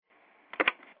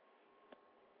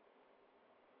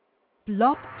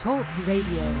Blog Talk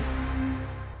Radio.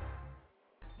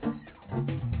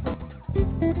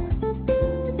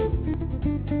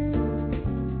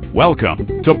 Welcome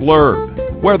to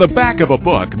Blurb, where the back of a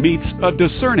book meets a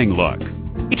discerning look.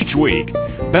 Each week,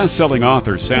 best-selling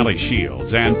author Sally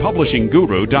Shields and publishing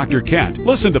guru Dr. Kent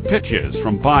listen to pitches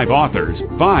from 5 authors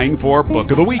vying for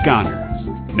Book of the Week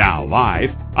honors. Now live,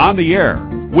 on the air,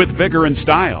 with vigor and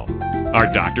style,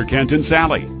 are Dr. Kent and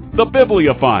Sally, the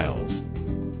Bibliophiles.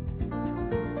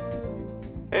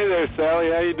 Hey there,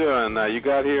 Sally. How you doing? You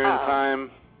got here in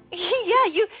time. Yeah,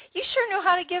 you sure know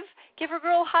how to give a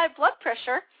girl high blood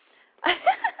pressure.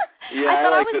 Yeah, I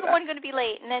thought I was the one going to be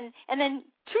late, and then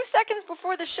 2 seconds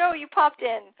before the show, you popped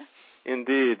in.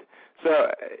 Indeed.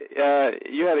 So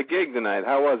you had a gig tonight.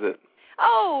 How was it?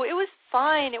 Oh, it was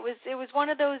fine. It was one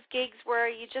of those gigs where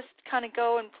you just kind of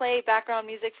go and play background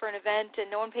music for an event, and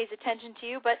no one pays attention to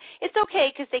you. But it's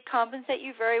okay because they compensate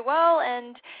you very well,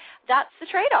 and that's the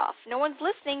trade-off. No one's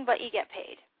listening, but you get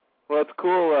paid. Well, it's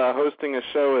cool hosting a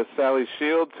show with Sally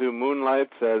Shields, who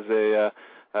moonlights as a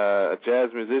jazz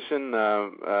musician.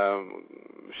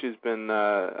 She's been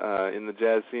in the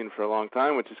jazz scene for a long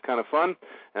time, which is kind of fun,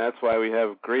 and that's why we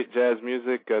have great jazz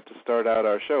music to start out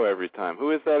our show every time.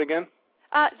 Who is that again?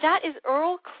 That is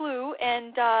Earl Clue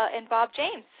and Bob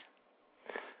James.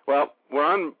 Well, we're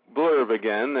on Blurb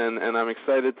again, and I'm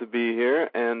excited to be here.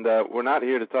 And we're not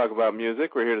here to talk about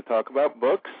music. We're here to talk about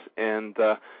books. And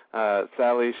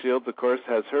Sally Shields, of course,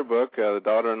 has her book, The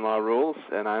Daughter-in-Law Rules,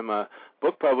 and I'm a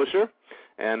book publisher.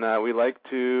 And we like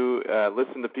to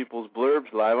listen to people's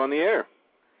blurbs live on the air.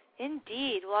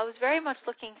 Indeed. Well, I was very much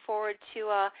looking forward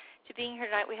to being here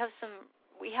tonight.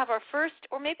 We have our first,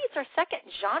 or maybe it's our second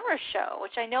genre show,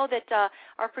 which I know that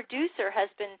our producer has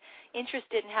been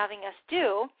interested in having us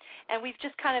do, and we've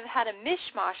just kind of had a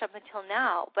mishmash up until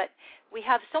now, but we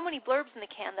have so many blurbs in the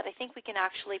can that I think we can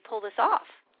actually pull this off.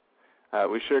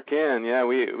 We sure can, yeah.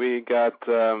 We got,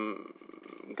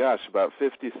 about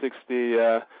 50, 60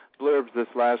 blurbs this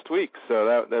last week,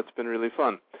 so that's been really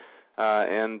fun.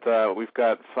 And we've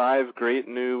got 5 great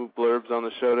new blurbs on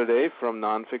the show today from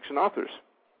nonfiction authors.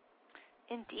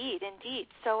 Indeed.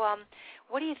 So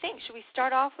what do you think? Should we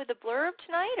start off with a blurb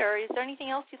tonight, or is there anything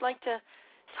else you'd like to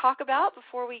talk about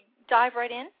before we dive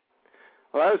right in?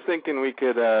 Well, I was thinking we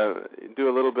could do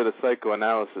a little bit of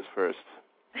psychoanalysis first.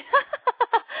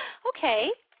 Okay.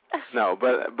 No,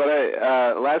 but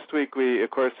last week we, of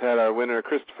course, had our winner,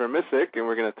 Christopher Missick, and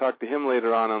we're going to talk to him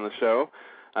later on the show.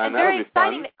 And very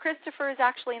exciting that Christopher is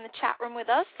actually in the chat room with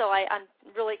us, so I'm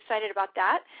really excited about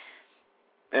that.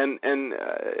 And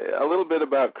a little bit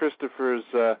about Christopher's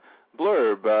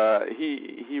blurb.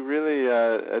 He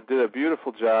really did a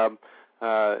beautiful job,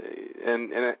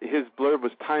 and his blurb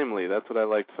was timely. That's what I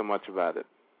liked so much about it.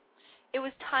 It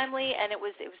was timely, and it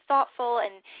was thoughtful,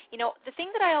 and the thing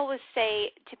that I always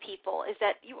say to people is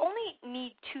that you only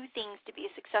need 2 things to be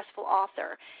a successful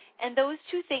author, and those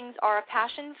 2 things are a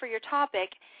passion for your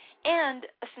topic and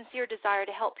a sincere desire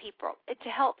to help people.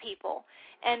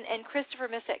 And Christopher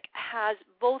Missick has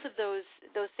both of those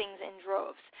things in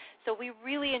droves. So we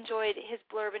really enjoyed his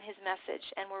blurb and his message,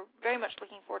 and we're very much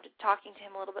looking forward to talking to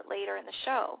him a little bit later in the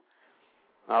show.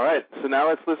 All right, so now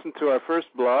let's listen to our first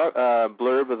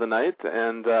blurb of the night,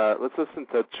 and let's listen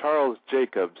to Charles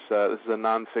Jacobs. This is a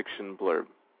nonfiction blurb.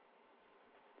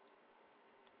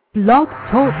 Blog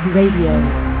Talk Radio.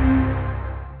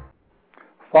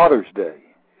 Father's Day.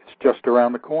 It's just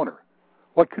around the corner.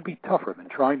 What could be tougher than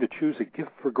trying to choose a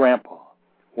gift for Grandpa,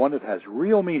 one that has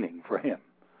real meaning for him?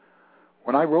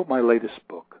 When I wrote my latest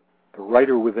book, The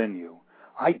Writer Within You,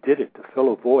 I did it to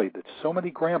fill a void that so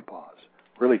many grandpas,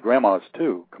 really grandmas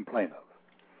too, complain of.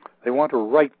 They want to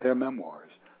write their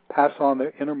memoirs, pass on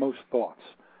their innermost thoughts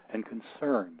and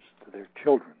concerns to their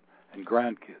children and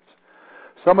grandkids.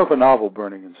 Some have a novel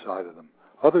burning inside of them.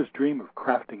 Others dream of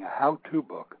crafting a how-to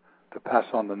book to pass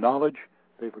on the knowledge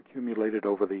they've accumulated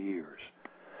over the years.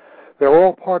 They're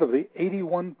all part of the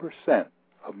 81%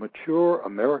 of mature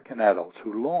American adults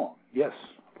who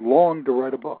long to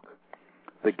write a book.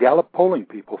 The Gallup polling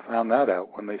people found that out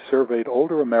when they surveyed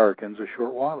older Americans a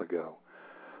short while ago.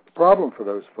 The problem for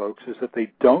those folks is that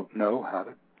they don't know how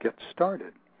to get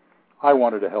started. I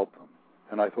wanted to help them,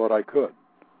 and I thought I could.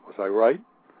 Was I right?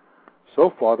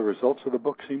 So far, the results of the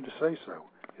book seem to say so.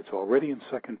 It's already in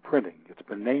second printing. It's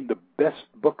been named the best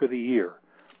book of the year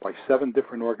by 7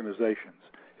 different organizations.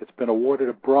 It's been awarded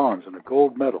a bronze and a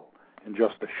gold medal in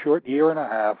just a short year and a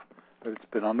half that it's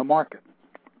been on the market.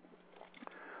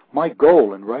 My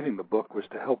goal in writing the book was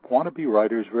to help wannabe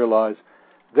writers realize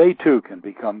they too can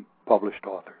become published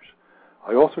authors.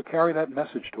 I also carry that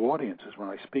message to audiences when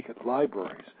I speak at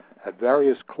libraries, at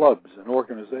various clubs and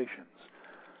organizations.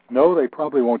 No, they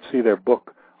probably won't see their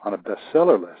book on a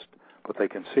bestseller list, but they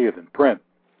can see it in print,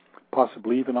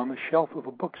 possibly even on the shelf of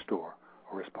a bookstore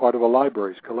or as part of a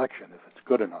library's collection if it's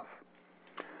good enough.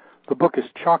 The book is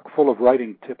chock full of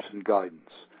writing tips and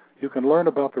guidance. You can learn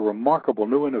about the remarkable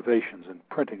new innovations in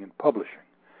printing and publishing.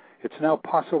 It's now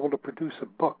possible to produce a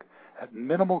book at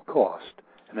minimal cost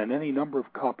and in any number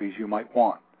of copies you might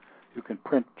want. You can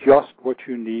print just what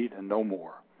you need and no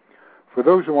more. For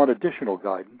those who want additional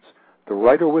guidance, The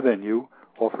Writer Within You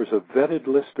offers a vetted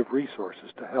list of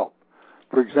resources to help.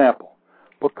 For example,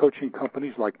 book coaching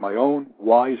companies like my own,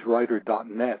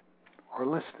 wisewriter.net, are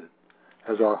listed,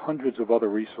 as are hundreds of other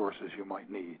resources you might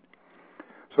need.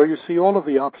 So you see, all of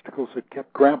the obstacles that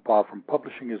kept Grandpa from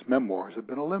publishing his memoirs have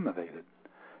been eliminated.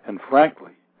 And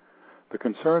frankly, the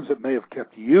concerns that may have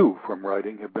kept you from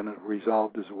writing have been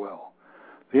resolved as well.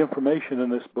 The information in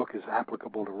this book is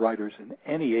applicable to writers in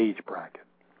any age bracket.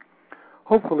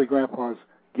 Hopefully, Grandpa's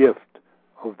gift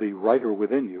of The Writer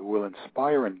Within You will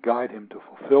inspire and guide him to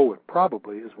fulfill what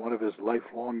probably is one of his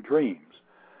lifelong dreams.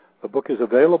 The book is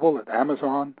available at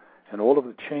Amazon and all of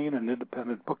the chain and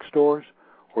independent bookstores,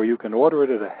 or you can order it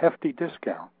at a hefty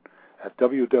discount at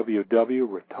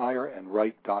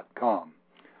www.retireandwrite.com.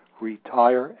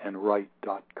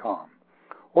 retireandwrite.com.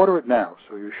 Order it now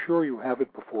so you're sure you have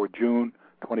it before June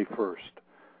 21st,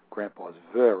 Grandpa's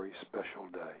very special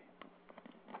day.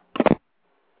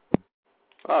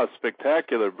 Oh,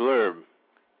 spectacular blurb.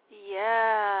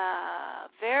 Yeah,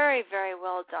 very, very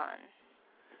well done.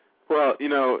 Well, you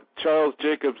know, Charles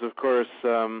Jacobs, of course,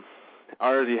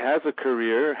 already has a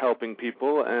career helping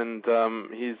people, and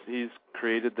he's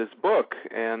created this book,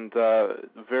 and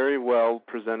very well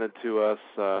presented to us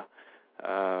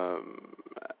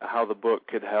how the book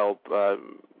could help,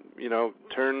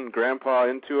 turn Grandpa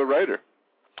into a writer.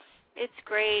 It's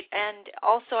great, and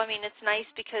also, I mean, it's nice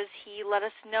because he let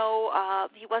us know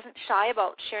he wasn't shy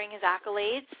about sharing his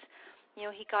accolades. You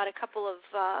know, he got a couple of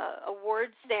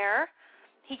awards there.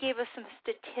 He gave us some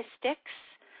statistics.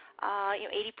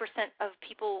 80% of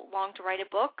people long to write a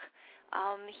book.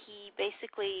 He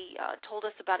basically told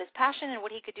us about his passion and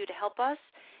what he could do to help us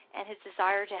and his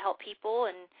desire to help people,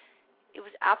 and it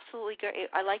was absolutely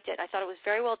great. I liked it. I thought it was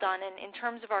very well done. And in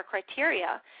terms of our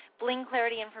criteria, bling,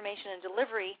 clarity, information, and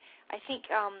delivery, I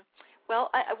think, I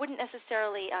wouldn't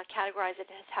necessarily categorize it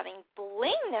as having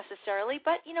bling necessarily,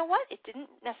 but you know what? It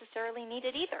didn't necessarily need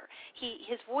it either.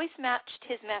 His voice matched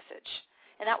his message.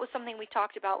 And that was something we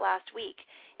talked about last week,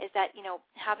 is that,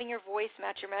 having your voice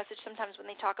match your message. Sometimes when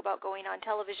they talk about going on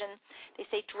television, they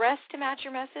say dress to match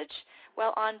your message.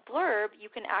 Well, on Blurb, you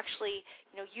can actually,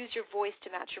 use your voice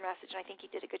to match your message, and I think he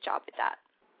did a good job with that.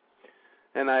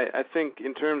 And I think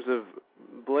in terms of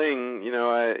bling,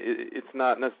 it's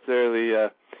not necessarily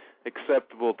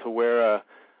acceptable to wear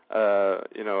a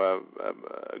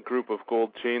group of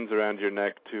gold chains around your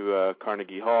neck to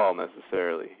Carnegie Hall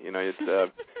necessarily.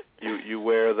 It's you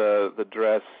wear the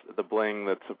dress, the bling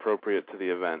that's appropriate to the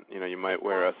event. You might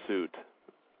wear a suit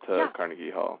to Carnegie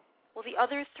Hall. Well, the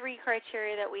other three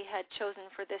criteria that we had chosen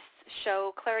for this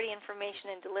show, clarity, information,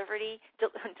 and delivery,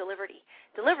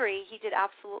 he did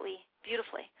absolutely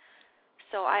beautifully.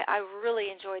 So I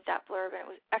really enjoyed that blurb, and it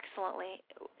was excellently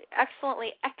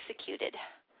executed.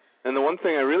 And the one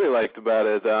thing I really liked about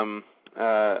it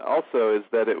also is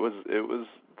that it was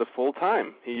the full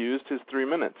time. He used his 3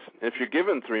 minutes. If you're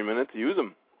given 3 minutes, use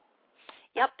them.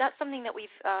 Yep, that's something that we've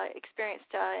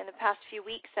experienced in the past few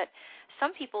weeks, that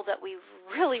some people that we've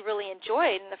really, really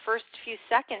enjoyed in the first few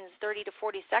seconds, 30 to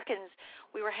 40 seconds,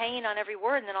 we were hanging on every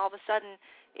word, and then all of a sudden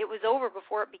it was over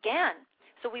before it began.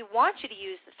 So we want you to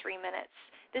use the 3 minutes.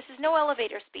 This is no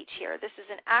elevator speech here. This is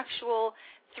an actual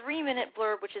 3-minute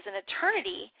blurb, which is an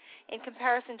eternity in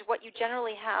comparison to what you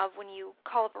generally have when you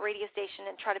call up a radio station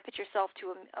and try to pitch yourself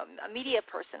to a media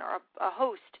person or a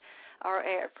host or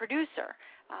a producer.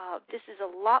 This is a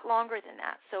lot longer than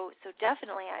that. So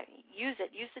definitely use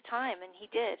it. Use the time, and he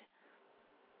did.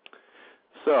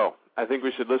 So I think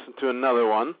we should listen to another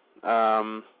one.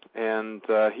 And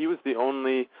he was the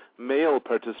only male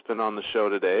participant on the show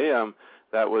today.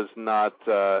 That was not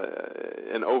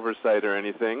an oversight or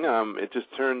anything. It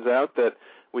just turns out that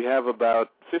we have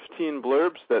about 15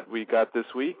 blurbs that we got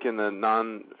this week in the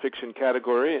nonfiction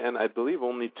category, and I believe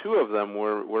only 2 of them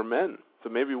were men. So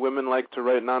maybe women like to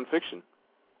write nonfiction.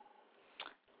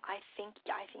 I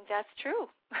think that's true.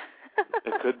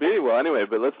 It could be. Well, anyway,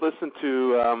 but let's listen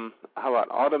to, how about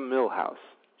Autumn Millhouse?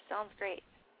 Sounds great.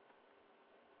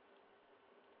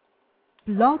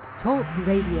 Blog Talk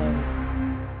Radio.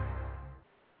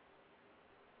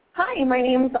 Hi, my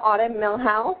name is Autumn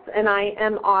Millhouse, and I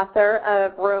am author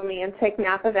of Romantic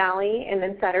Napa Valley, an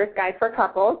Insider's Guide for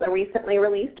Couples, a recently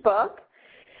released book.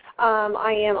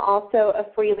 I am also a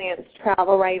freelance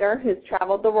travel writer who's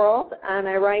traveled the world, and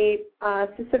I write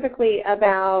specifically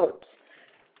about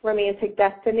romantic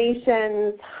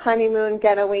destinations, honeymoon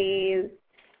getaways,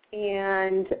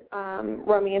 and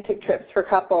romantic trips for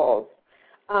couples.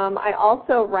 I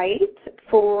also write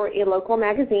for a local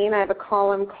magazine. I have a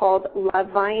column called Love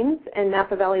Vines in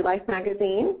Napa Valley Life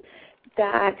magazine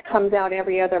that comes out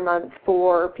every other month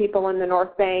for people in the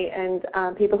North Bay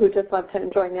and people who just love to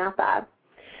enjoy Napa.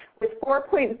 With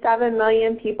 4.7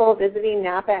 million people visiting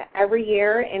Napa every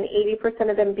year and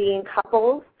 80% of them being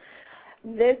couples,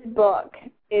 this book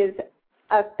is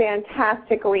a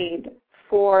fantastic read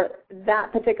for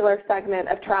that particular segment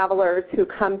of travelers who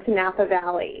come to Napa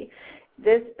Valley.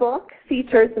 This book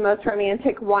features the most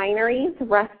romantic wineries,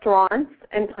 restaurants,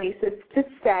 and places to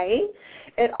stay.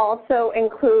 It also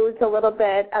includes a little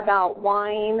bit about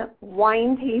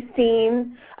wine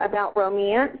tasting, about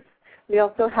romance. We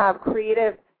also have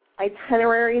creative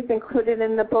itineraries included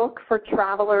in the book for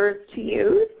travelers to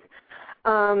use.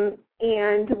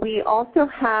 And we also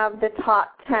have the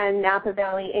top 10 Napa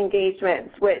Valley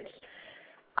engagements, which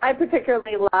I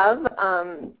particularly love.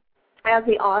 As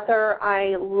the author,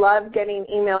 I love getting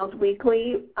emails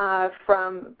weekly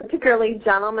from particularly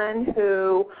gentlemen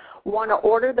who want to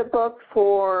order the book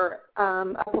for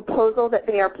a proposal that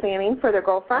they are planning for their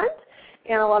girlfriend.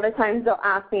 And a lot of times they'll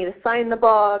ask me to sign the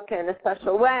book in a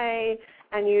special way,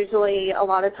 and usually a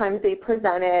lot of times they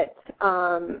present it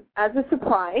as a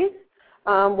surprise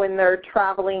when they're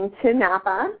traveling to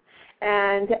Napa.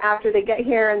 And after they get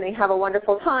here and they have a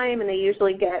wonderful time and they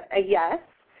usually get a yes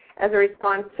as a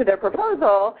response to their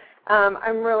proposal,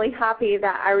 I'm really happy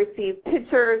that I received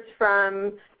pictures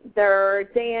from their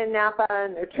day in Napa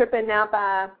and their trip in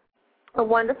Napa, a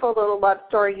wonderful little love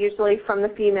story usually from the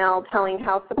female telling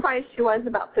how surprised she was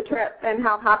about the trip and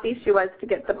how happy she was to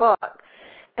get the book.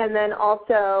 And then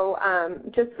also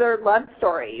just their love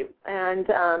story. And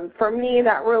for me,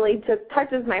 that really just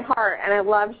touches my heart, and I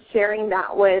love sharing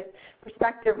that with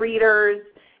prospective readers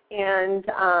and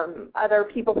other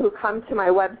people who come to my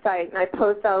website, and I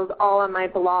post those all on my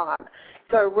blog.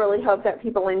 So I really hope that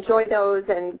people enjoy those,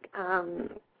 and,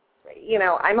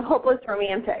 I'm a hopeless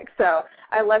romantic, so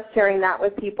I love sharing that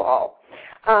with people.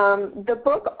 The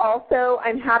book also,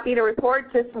 I'm happy to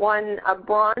report, just won a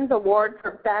Bronze Award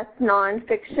for Best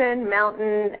Nonfiction,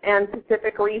 Mountain, and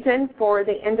Pacific Region for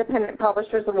the Independent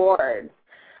Publishers Awards,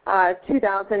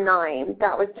 2009.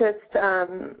 That was just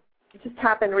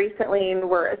happened recently, and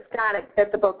we're ecstatic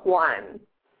that the book won.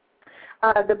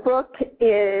 The book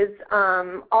is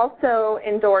also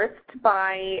endorsed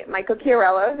by Michael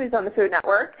Chiarello, who's on the Food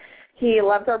Network. He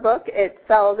loves our book. It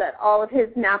sells at all of his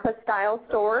Napa-style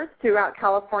stores throughout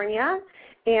California.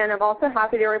 And I'm also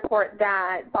happy to report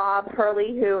that Bob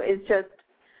Hurley, who is just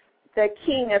the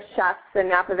king of chefs in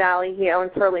Napa Valley, he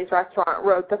owns Hurley's Restaurant,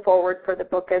 wrote the foreword for the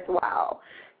book as well.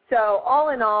 So all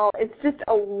in all, it's just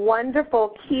a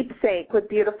wonderful keepsake with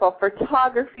beautiful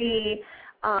photography,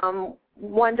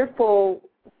 wonderful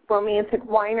romantic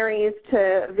wineries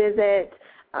to visit,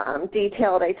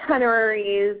 detailed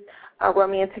itineraries,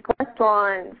 romantic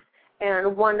restaurants,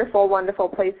 and wonderful, wonderful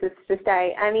places to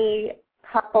stay. Any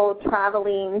couple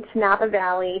traveling to Napa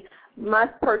Valley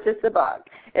must purchase the book.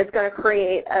 It's going to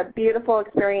create a beautiful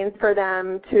experience for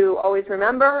them to always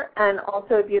remember, and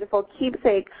also a beautiful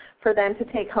keepsake for them to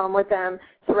take home with them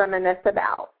to reminisce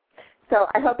about. So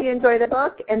I hope you enjoy the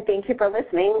book, and thank you for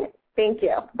listening. Thank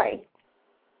you. Bye.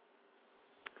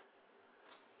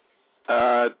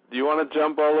 Do you want to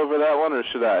jump all over that one, or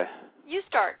should I? You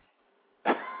start.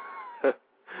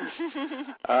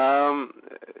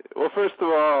 Well, first of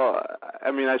all,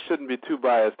 I shouldn't be too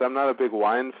biased. I'm not a big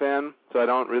wine fan, so I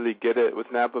don't really get it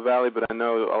with Napa Valley, but I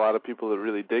know a lot of people that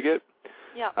really dig it.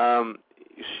 Yeah.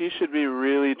 She should be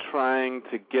really trying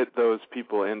to get those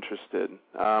people interested.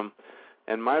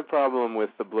 And my problem with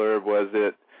the blurb was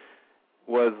it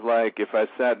was like if I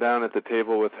sat down at the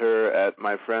table with her at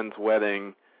my friend's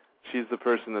wedding, she's the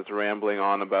person that's rambling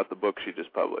on about the book she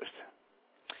just published.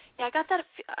 Yeah,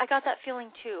 I got that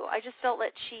feeling too. I just felt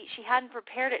that she hadn't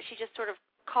prepared it. She just sort of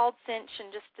called Cinch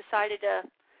and just decided to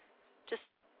just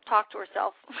talk to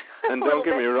herself. And don't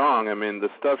get me wrong, the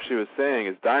stuff she was saying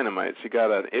is dynamite. She got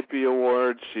an Ippy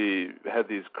Award. She had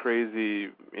these crazy,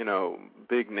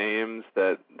 big names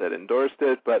that endorsed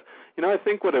it. But, I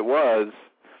think what it was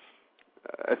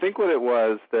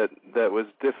that was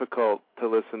difficult to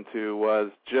listen to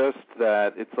was just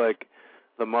that it's like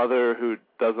the mother who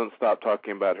doesn't stop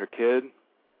talking about her kid.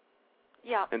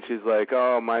 Yeah. And she's like,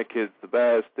 oh, my kid's the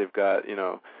best. They've got,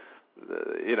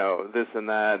 this and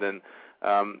that. And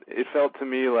it felt to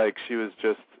me like she was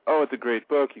just, oh, it's a great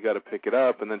book. You got to pick it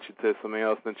up. And then she'd say something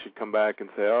else. And then she'd come back and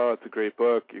say, oh, it's a great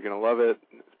book. You're going to love it.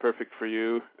 It's perfect for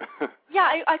you.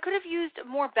 Yeah, I could have used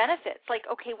more benefits. Like,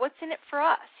 okay, what's in it for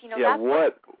us? Yeah, why?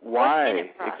 What's in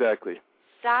it for us? Exactly.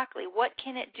 What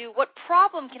can it do? What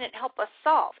problem can it help us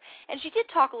solve? And she did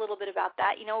talk a little bit about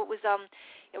that. It was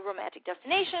romantic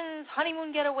destinations,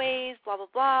 honeymoon getaways, blah, blah,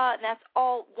 blah, and that's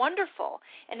all wonderful.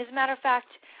 And as a matter of fact,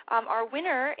 our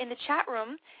winner in the chat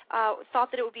room thought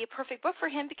that it would be a perfect book for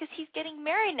him because he's getting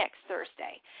married next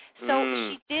Thursday. So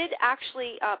she did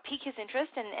actually pique his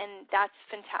interest, and that's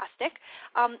fantastic.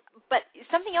 But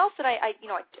something else that I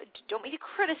don't mean to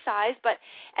criticize, but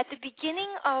at the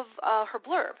beginning of her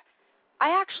blurb,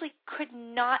 I actually could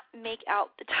not make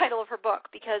out the title of her book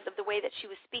because of the way that she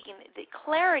was speaking. The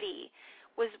clarity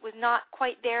was not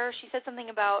quite there. She said something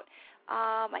about,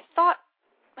 I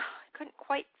couldn't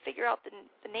quite figure out the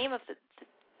name of the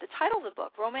title of the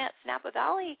book, Romance Napa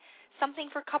Valley, something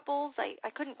for couples. I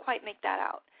couldn't quite make that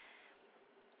out.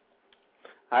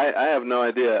 I have no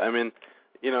idea. I mean,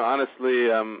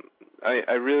 honestly,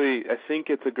 I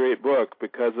think it's a great book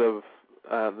because of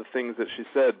the things that she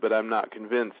said, but I'm not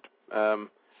convinced. And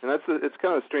it's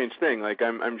kind of a strange thing. Like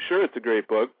I'm sure it's a great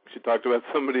book. She talked about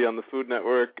somebody on the Food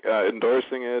Network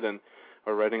endorsing it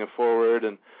or writing a foreword,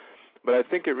 but I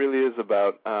think it really is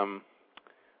about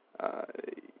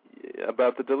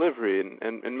the delivery,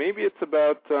 and maybe it's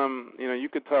about you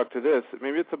could talk to this.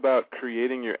 Maybe it's about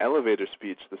creating your elevator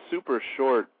speech, the super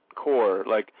short core.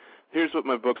 Like, here's what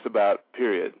my book's about,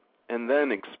 period, and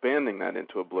then expanding that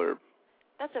into a blurb.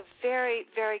 That's a very,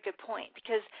 very good point,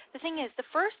 because the thing is, the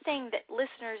first thing that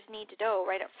listeners need to know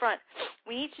right up front,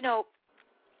 we need to know,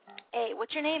 A,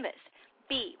 what your name is.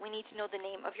 B, we need to know the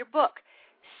name of your book.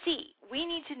 C, we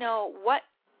need to know what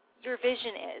your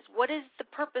vision is. What is the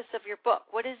purpose of your book?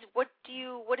 What is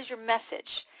your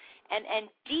message? And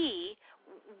D,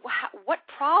 what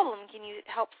problem can you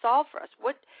help solve for us?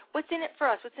 What's in it for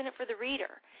us? What's in it for the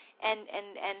reader? And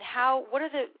how? What are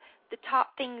the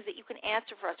top things that you can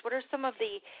answer for us? What are some of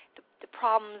the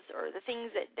problems or the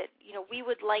things that we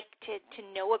would like to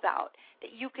know about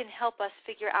that you can help us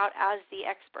figure out as the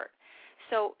expert?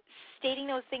 So stating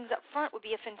those things up front would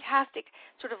be a fantastic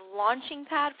sort of launching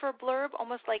pad for a blurb,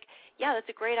 almost like, yeah, that's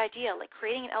a great idea, like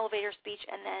creating an elevator speech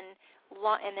and then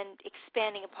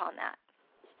expanding upon that.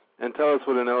 And tell us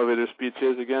what an elevator speech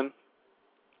is again.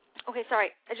 Okay,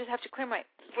 sorry. I just have to clear my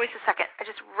voice a second. I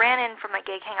just ran in from my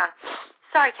gig. Hang on.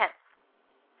 Sorry, Kent.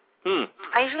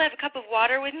 I usually have a cup of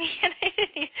water with me, and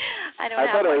I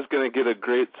thought I was going to get a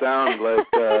great sound like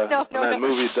that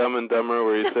movie Dumb and Dumber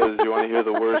where he says, you want to hear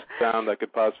the worst sound I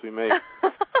could possibly make.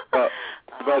 But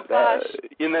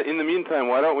in the meantime,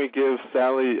 why don't we give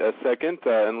Sally a second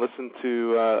and listen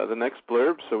to the next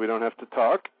blurb so we don't have to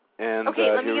talk. And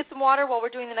okay, let me get some water while we're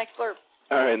doing the next blurb.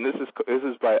 All right, and this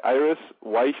is by Iris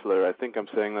Weichler. I think I'm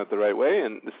saying that the right way,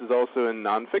 and this is also in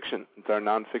nonfiction. It's our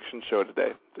nonfiction show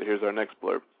today. So here's our next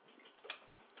blurb.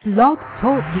 Blog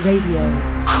Talk Radio.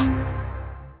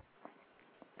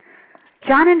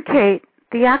 John and Kate,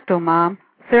 the Octomom,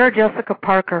 Sarah Jessica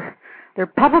Parker. Their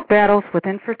public battles with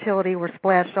infertility were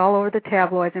splashed all over the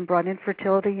tabloids and brought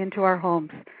infertility into our homes.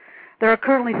 There are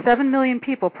currently 7 million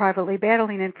people privately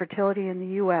battling infertility in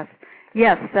the U.S.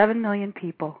 Yes, 7 million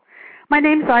people. My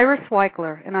name's Iris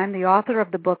Weichler, and I'm the author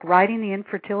of the book Riding the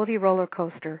Infertility Roller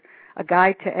Coaster, a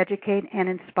guide to educate and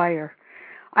inspire.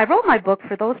 I wrote my book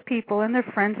for those people and their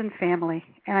friends and family,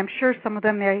 and I'm sure some of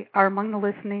them are among the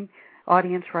listening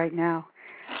audience right now.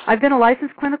 I've been a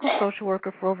licensed clinical social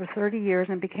worker for over 30 years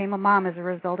and became a mom as a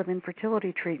result of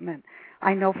infertility treatment.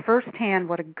 I know firsthand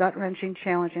what a gut-wrenching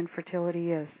challenge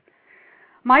infertility is.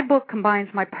 My book combines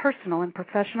my personal and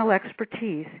professional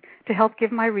expertise to help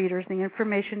give my readers the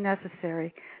information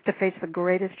necessary to face the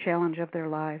greatest challenge of their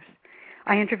lives.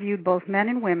 I interviewed both men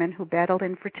and women who battled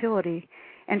infertility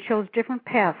and chose different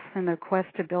paths in their quest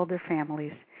to build their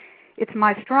families. It's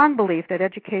my strong belief that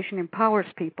education empowers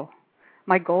people.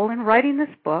 My goal in writing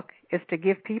this book is to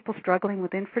give people struggling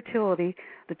with infertility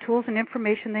the tools and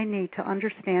information they need to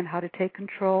understand how to take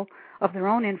control of their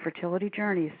own infertility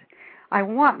journeys. I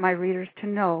want my readers to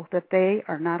know that they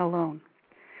are not alone.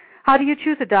 How do you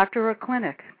choose a doctor or a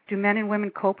clinic? Do men and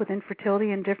women cope with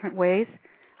infertility in different ways?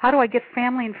 How do I get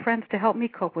family and friends to help me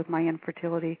cope with my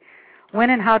infertility? When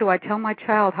and how do I tell my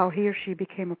child how he or she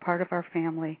became a part of our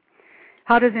family?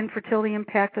 How does infertility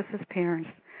impact us as parents?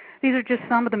 These are just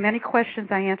some of the many questions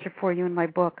I answer for you in my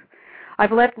book.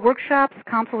 I've led workshops,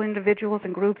 counseled individuals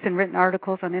and groups, and written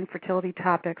articles on infertility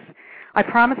topics. I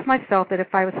promised myself that if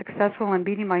I was successful in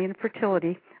beating my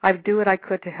infertility, I'd do what I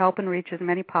could to help and reach as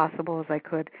many possible as I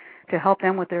could to help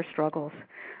them with their struggles.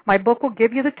 My book will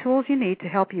give you the tools you need to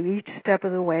help you each step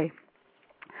of the way.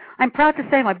 I'm proud to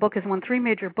say my book has won 3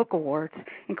 major book awards,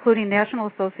 including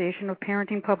National Association of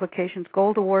Parenting Publications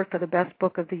Gold Award for the Best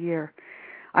Book of the Year.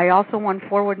 I also won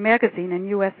Forward Magazine and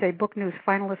USA Book News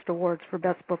Finalist Awards for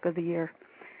Best Book of the Year.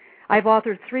 I've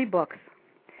authored 3 books.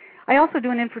 I also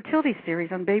do an infertility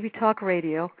series on Baby Talk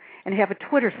Radio and have a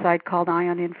Twitter site called Eye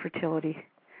on Infertility.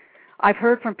 I've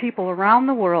heard from people around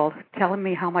the world telling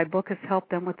me how my book has helped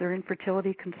them with their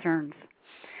infertility concerns.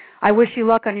 I wish you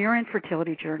luck on your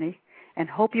infertility journey and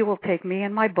hope you will take me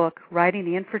and my book, Riding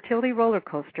the Infertility Roller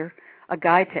Coaster, a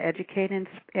guide to educate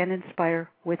and inspire,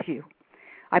 with you.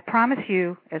 I promise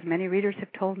you, as many readers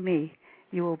have told me,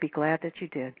 you will be glad that you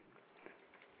did.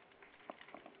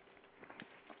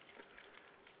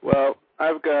 Well,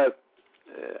 I've got,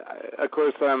 of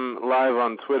course, I'm live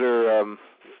on Twitter,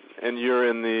 and you're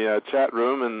in the chat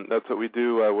room, and that's what we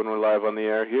do when we're live on the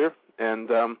air here. And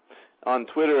on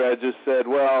Twitter, I just said,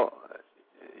 well,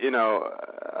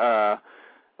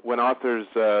 when authors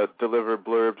deliver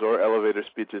blurbs or elevator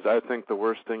speeches, I think the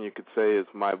worst thing you could say is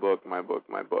my book, my book,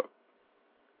 my book.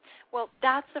 Well,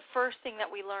 that's the first thing that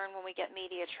we learn when we get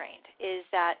media trained, is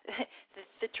that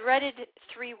the dreaded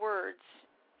 3 words,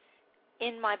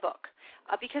 in my book.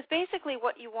 Because basically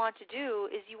what you want to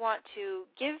do is you want to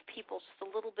give people just a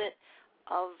little bit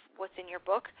of what's in your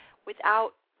book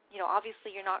without,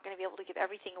 obviously you're not going to be able to give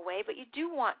everything away, but you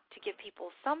do want to give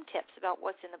people some tips about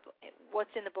what's in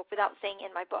the book without saying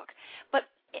in my book. But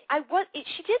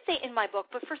she did say in my book,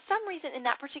 but for some reason in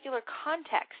that particular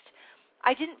context,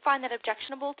 I didn't find that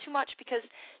objectionable too much, because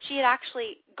she had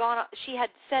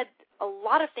said a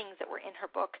lot of things that were in her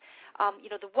book,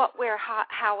 the what, where,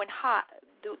 how, and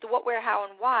the what, where, how,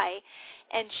 and why,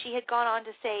 and she had gone on to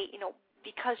say,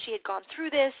 because she had gone through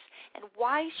this and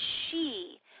why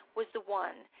she was the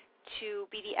one to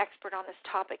be the expert on this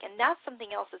topic. And that's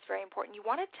something else that's very important. You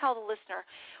want to tell the listener,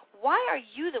 why are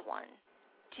you the one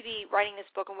to be writing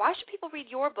this book, and why should people read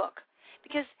your book?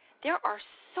 Because there are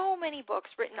so many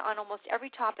books written on almost every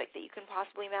topic that you can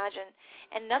possibly imagine.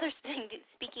 And another thing,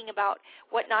 speaking about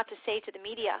what not to say to the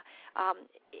media,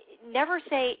 never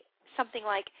say something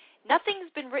like,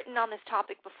 nothing's been written on this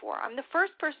topic before. I'm the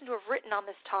first person to have written on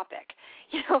this topic.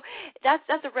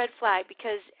 That's a red flag,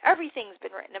 because everything's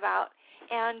been written about.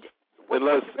 And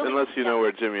unless you know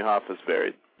where Jimmy Hoffa is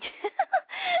buried.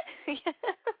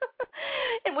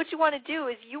 And what you want to do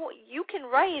is you can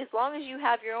write as long as you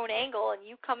have your own angle, and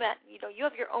you come at you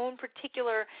have your own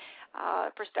particular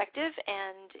perspective.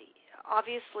 And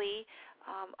obviously,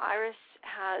 Iris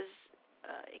has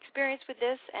experience with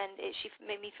this, and she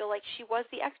made me feel like she was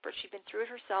the expert. She'd been through it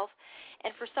herself,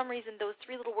 and for some reason, those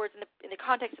 3 little words in the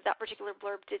context of that particular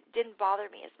blurb didn't bother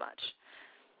me as much.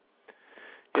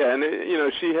 Yeah, and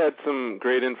she had some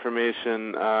great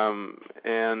information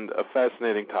and a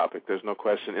fascinating topic. There's no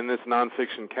question. In this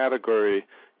nonfiction category,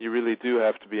 you really do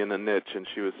have to be in a niche, and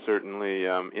she was certainly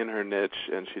in her niche,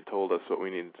 and she told us what we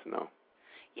needed to know.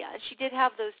 Yeah, and she did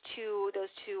have those two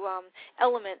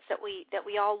elements that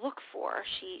we all look for.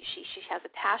 She has a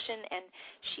passion, and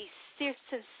she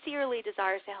sincerely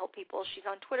desires to help people. She's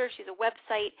on Twitter. She's a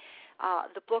website.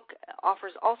 The book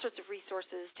offers all sorts of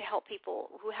resources to help people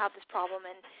who have this problem,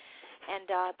 and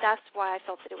that's why I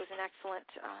felt that it was an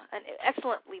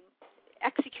excellently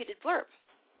executed blurb.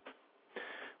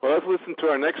 Well, let's listen to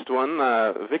our next one.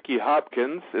 Vicki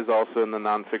Hopkins is also in the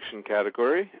nonfiction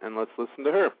category, and let's listen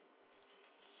to her.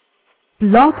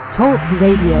 Blog Talk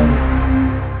Radio.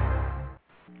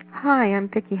 Hi, I'm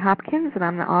Vicki Hopkins, and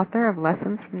I'm the author of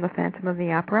Lessons from the Phantom of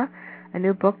the Opera, a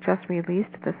new book just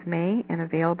released this May and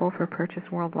available for purchase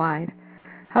worldwide.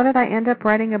 How did I end up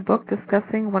writing a book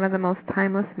discussing one of the most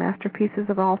timeless masterpieces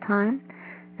of all time?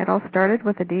 It all started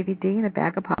with a DVD and a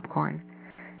bag of popcorn.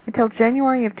 Until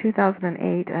January of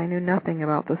 2008, I knew nothing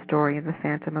about the story of the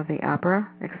Phantom of the Opera,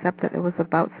 except that it was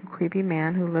about some creepy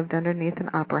man who lived underneath an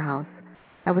opera house.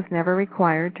 I was never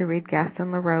required to read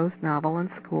Gaston Leroux's novel in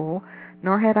school,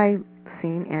 nor had I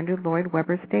seen Andrew Lloyd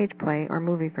Webber's stage play or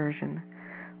movie version.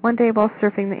 One day while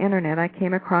surfing the internet, I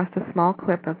came across a small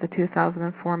clip of the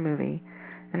 2004 movie,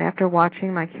 and after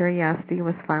watching, my curiosity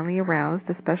was finally aroused,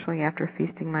 especially after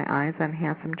feasting my eyes on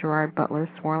handsome Gerard Butler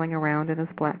swirling around in his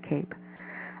black cape.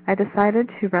 I decided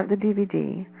to rent the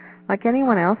DVD. Like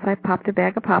anyone else, I popped a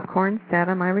bag of popcorn, sat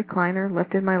on my recliner,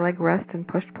 lifted my leg rest, and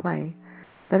pushed play.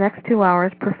 The next 2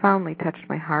 hours profoundly touched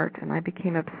my heart, and I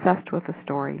became obsessed with the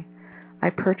story. I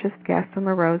purchased Gaston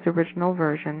Leroux's original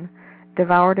version,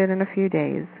 devoured it in a few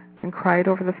days, and cried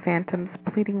over the phantom's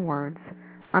pleading words,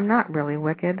 "I'm not really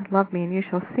wicked. Love me and you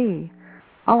shall see."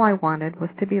 All I wanted was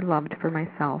to be loved for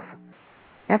myself.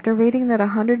 After reading that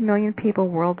 100 million people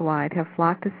worldwide have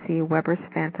flocked to see Weber's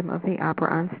Phantom of the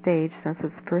Opera on stage since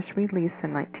its first release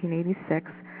in 1986,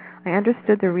 I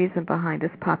understood the reason behind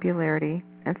its popularity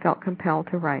and felt compelled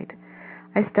to write.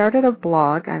 I started a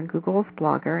blog on Google's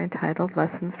Blogger entitled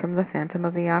Lessons from the Phantom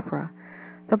of the Opera.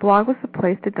 The blog was the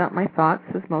place to dump my thoughts,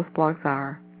 as most blogs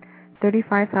are.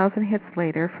 35,000 hits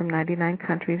later from 99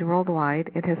 countries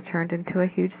worldwide, it has turned into a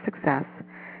huge success.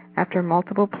 After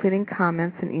multiple pleading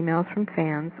comments and emails from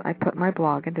fans, I put my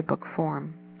blog into book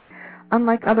form.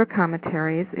 Unlike other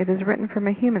commentaries, it is written from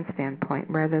a human standpoint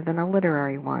rather than a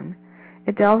literary one.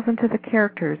 It delves into the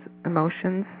characters,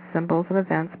 emotions, symbols, and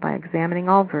events by examining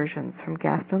all versions, from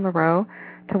Gaston Leroux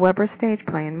to Weber's stage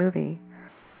play and movie.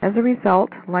 As a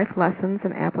result, life lessons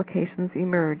and applications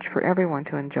emerge for everyone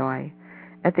to enjoy.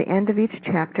 At the end of each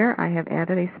chapter, I have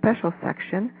added a special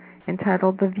section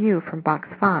entitled The View from Box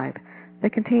 5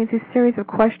 that contains a series of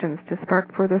questions to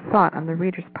spark further thought on the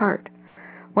reader's part.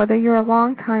 Whether you're a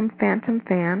long-time Phantom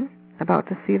fan, about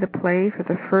to see the play for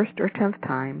the first or 10th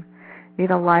time, need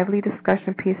a lively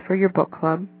discussion piece for your book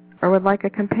club, or would like a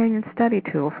companion study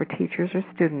tool for teachers or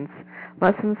students,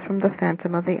 Lessons from the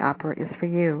Phantom of the Opera is for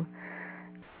you.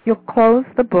 You'll close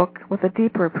the book with a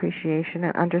deeper appreciation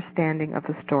and understanding of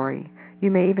the story. You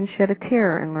may even shed a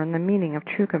tear and learn the meaning of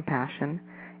true compassion.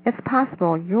 It's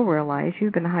possible you'll realize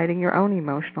you've been hiding your own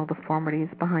emotional deformities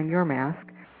behind your mask,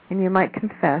 and you might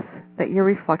confess that your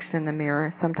reflection in the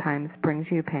mirror sometimes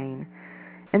brings you pain.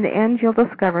 In the end, you'll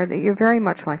discover that you're very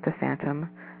much like the Phantom,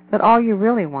 that all you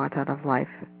really want out of life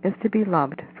is to be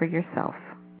loved for yourself.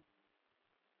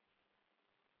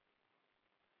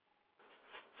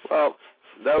 Well,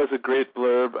 that was a great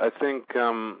blurb. I think,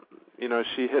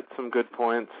 she hit some good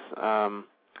points.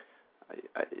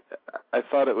 I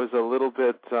thought it was a little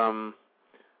bit,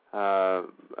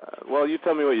 well, you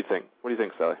tell me what you think. What do you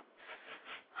think, Sally?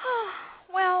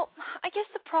 Well, I guess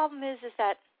the problem is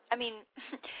that,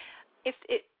 if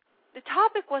the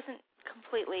topic wasn't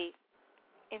completely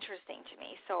interesting to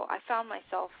me, so I found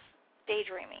myself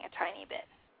daydreaming a tiny bit.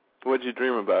 What did you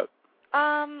dream about?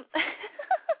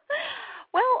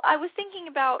 Well, I was thinking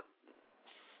about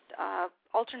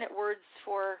alternate words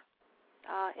for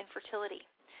infertility.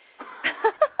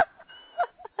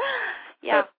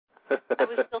 Yeah, I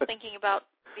was still thinking about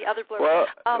the other blurb.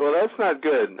 Well, that's not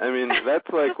good. That's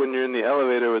like when you're in the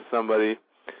elevator with somebody,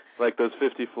 like those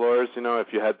 50 floors,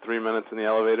 if you had 3 minutes in the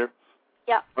elevator.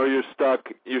 Yeah. Or you're stuck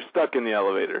in the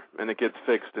elevator, and it gets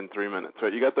fixed in 3 minutes,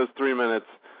 right? You got those 3 minutes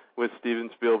with Steven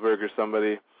Spielberg or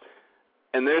somebody,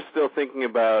 and they're still thinking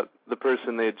about the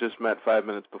person they had just met 5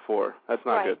 minutes before. That's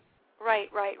not good. Right.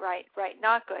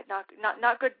 Not good. Not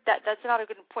good. That's not a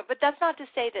good point. But that's not to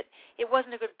say that it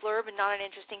wasn't a good blurb and not an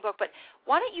interesting book. But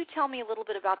why don't you tell me a little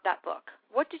bit about that book?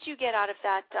 What did you get out of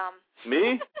that?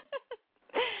 Me?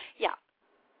 Yeah.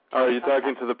 Oh, are you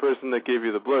talking to the person that gave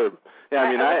you the blurb?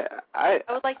 Yeah, I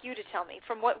would like you to tell me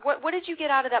from what did you get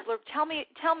out of that blurb? Tell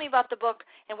me about the book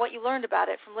and what you learned about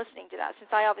it from listening to that. Since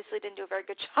I obviously didn't do a very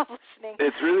good job listening.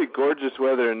 It's really gorgeous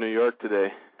weather in New York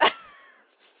today.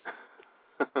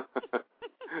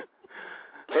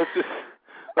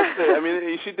 let's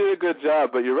say, she did a good job,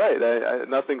 but you're right.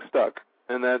 Nothing stuck,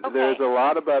 and that there's a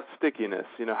lot about stickiness.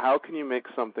 How can you make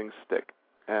something stick?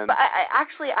 And but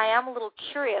I am a little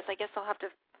curious. I guess I'll have to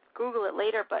Google it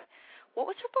later. But what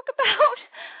was her book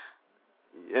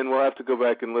about? And we'll have to go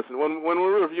back and listen. When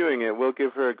we're reviewing it, we'll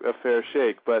give her a fair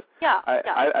shake. But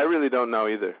I really don't know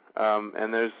either.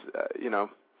 And there's,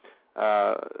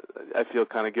 I feel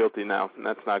kind of guilty now, and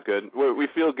that's not good. We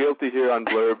feel guilty here on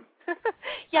Blurb.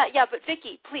 Yeah, but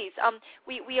Vicki, please,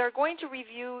 we are going to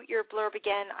review your blurb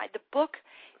again. The book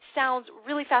sounds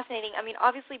really fascinating.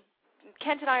 Obviously,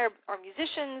 Kent and I are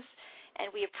musicians,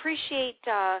 and we appreciate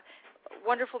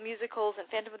wonderful musicals and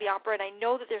Phantom of the Opera, and I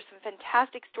know that there's some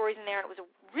fantastic stories in there, and it was a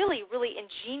really, really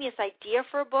ingenious idea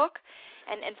for a book.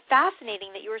 And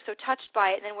fascinating that you were so touched by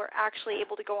it, and then we're actually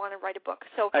able to go on and write a book.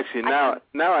 So actually, now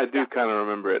I do kind of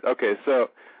remember it. Okay, so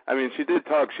she did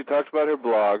talk. She talked about her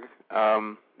blog,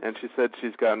 and she said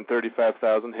she's gotten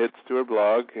 35,000 hits to her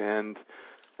blog, and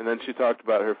then she talked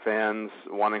about her fans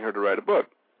wanting her to write a book,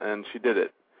 and she did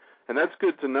it, and that's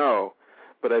good to know.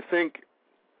 But I think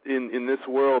in this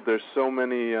world, there's so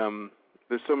many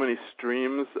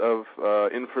streams of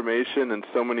information, and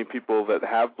so many people that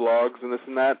have blogs and this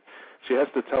and that. She has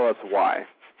to tell us why.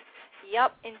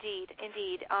 Yep, indeed.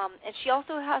 And she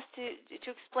also has to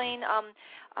explain,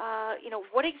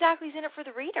 what exactly is in it for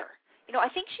the reader. I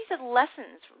think she said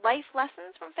lessons, life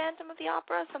lessons from Phantom of the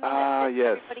Opera, something that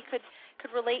yes. everybody could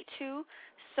relate to.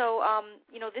 So,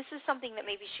 this is something that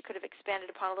maybe she could have expanded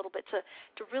upon a little bit to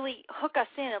really hook us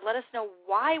in and let us know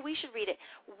why we should read it.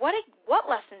 What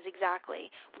lessons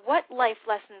exactly? What life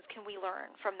lessons can we learn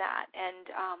from that? And,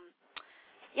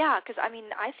 because,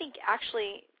 I think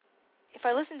actually if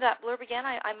I listen to that blurb again,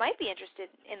 I might be interested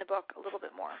in the book a little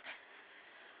bit more.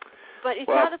 But it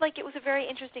sounded like it was a very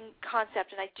interesting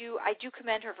concept, and I do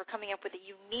commend her for coming up with a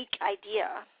unique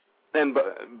idea. And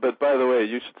but by the way,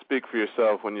 you should speak for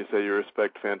yourself when you say you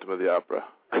respect Phantom of the Opera.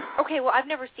 Okay, well, I've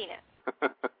never seen it.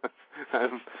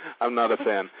 I'm not a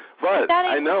fan, but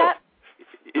I know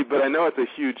it's a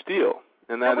huge deal.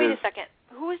 And that wait a second.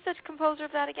 Who is the composer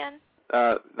of that again?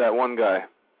 That one guy.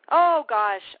 Oh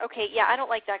gosh. Okay, yeah, I don't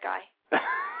like that guy.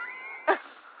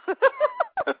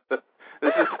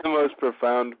 This is the most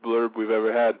profound blurb we've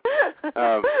ever had.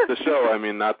 The show,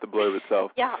 not the blurb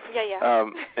itself. Yeah.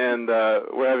 And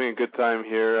we're having a good time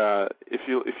here. If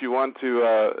you want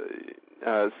to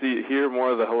hear more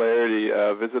of the hilarity,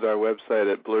 visit our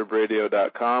website at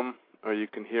blurbradio.com, or you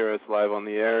can hear us live on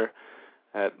the air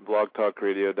at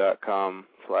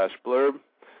blogtalkradio.com/blurb.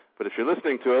 But if you're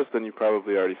listening to us, then you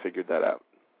probably already figured that out.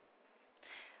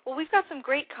 Well, we've got some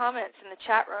great comments in the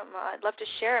chat room. I'd love to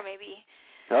share maybe.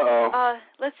 Uh-oh.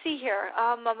 Let's see here.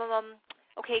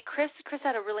 Okay, Chris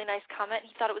had a really nice comment.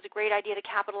 He thought it was a great idea to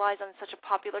capitalize on such a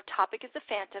popular topic as the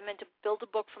Phantom and to build a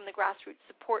book from the grassroots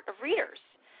support of readers.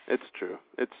 It's true.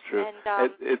 And,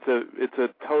 it's a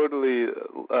totally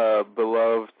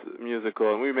beloved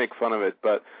musical, and we make fun of it,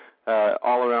 but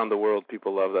all around the world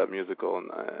people love that musical,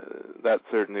 and that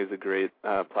certainly is a great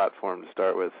platform to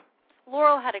start with.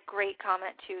 Laurel had a great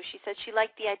comment, too. She said she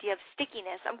liked the idea of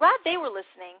stickiness. I'm glad they were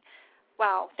listening.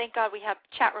 Wow, thank God we have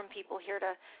chat room people here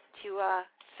to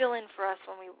fill in for us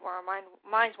when our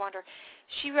minds wander.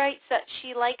 She writes that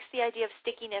she likes the idea of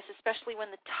stickiness, especially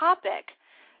when the topic,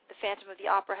 the Phantom of the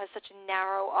Opera, has such a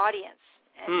narrow audience,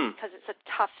 and because it's a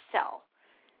tough sell.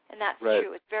 And that's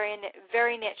true. It's very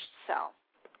niche sell.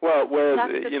 Well, whereas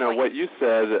what you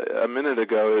said a minute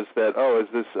ago is that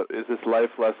is this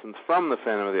life lessons from the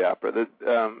Phantom of the Opera? That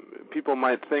people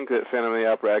might think that Phantom of the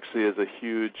Opera actually is a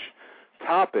huge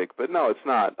topic, but no, it's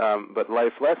not. But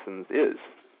life lessons is.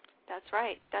 That's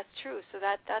right. That's true. So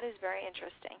that is very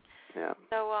interesting. Yeah.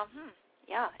 So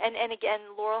yeah, and again,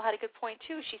 Laurel had a good point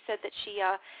too. She said that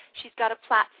she's got a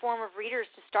platform of readers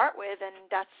to start with, and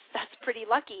that's pretty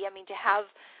lucky. To have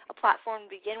a platform to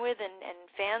begin with, and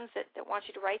fans that want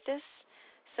you to write this.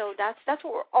 So that's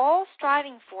what we're all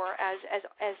striving for as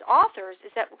authors,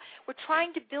 is that we're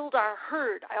trying to build our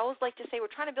herd. I always like to say we're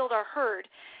trying to build our herd.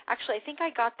 Actually, I think I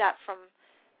got that from,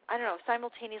 I don't know,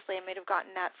 simultaneously I may have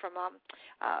gotten that from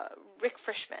Rick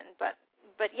Frischman, but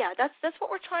yeah, that's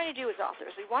what we're trying to do as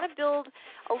authors. We want to build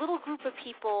a little group of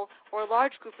people, or a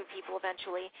large group of people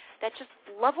eventually, that just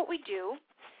love what we do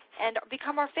and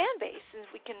become our fan base. And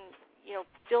we can,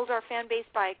 build our fan base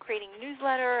by creating a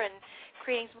newsletter and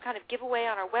creating some kind of giveaway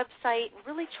on our website, and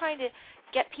really trying to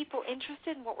get people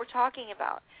interested in what we're talking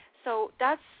about. So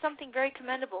that's something very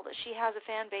commendable that she has a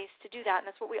fan base to do that, and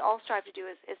that's what we all strive to do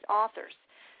as authors.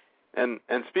 And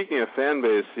speaking of fan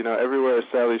base, everywhere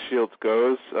Sally Shields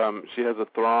goes, she has a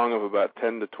throng of about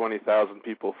 10 to 20,000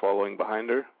 people following behind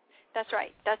her. That's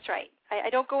right. I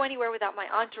don't go anywhere without my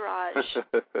entourage.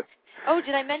 Oh,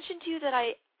 did I mention to you that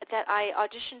I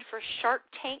auditioned for Shark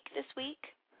Tank this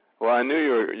week? Well, I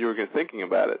knew you were thinking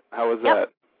about it. How was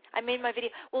that? I made my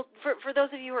video. Well, for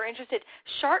those of you who are interested,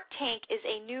 Shark Tank is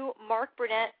a new Mark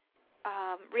Burnett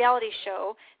reality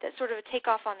show that's sort of a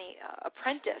takeoff on The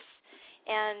Apprentice.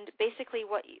 And basically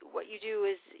what you do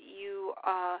is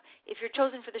if you're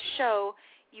chosen for the show,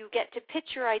 you get to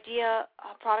pitch your idea,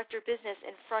 product, or business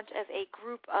in front of a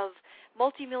group of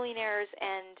multimillionaires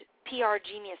and PR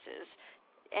geniuses,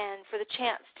 and for the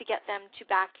chance to get them to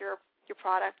back your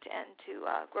product and to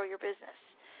grow your business.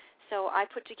 So I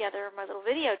put together my little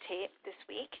videotape this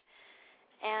week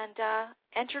and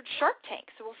entered Shark Tank.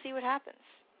 So we'll see what happens.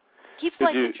 Keeps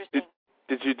life interesting.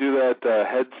 Did you do that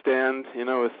headstand,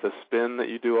 with the spin that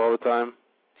you do all the time?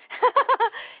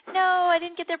 No, I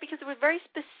didn't get there because there were very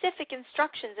specific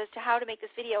instructions as to how to make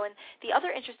this video. And the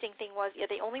other interesting thing was,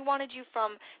 they only wanted you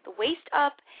from the waist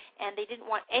up, and they didn't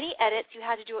want any edits. You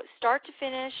had to do it start to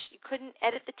finish. You couldn't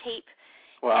edit the tape.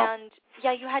 Wow. And,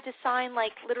 yeah, you had to sign,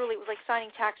 literally, it was like signing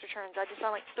tax returns. I had to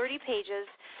sign, 30 pages.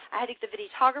 I had to get the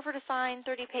videographer to sign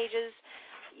 30 pages.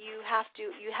 You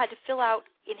had to fill out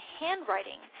in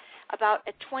handwriting about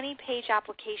a 20-page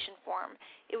application form.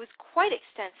 It was quite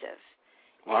extensive.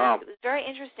 Wow. And it was very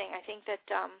interesting. I think that,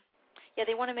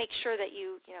 they want to make sure that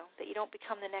you don't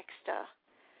become the next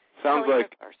sounds Kelly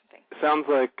like Ripa or something. sounds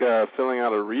like filling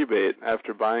out a rebate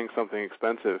after buying something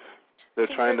expensive. They're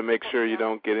trying to make sure you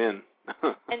don't get in.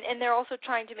 and they're also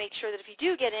trying to make sure that if you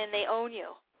do get in, they own you.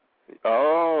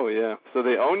 Oh, yeah. So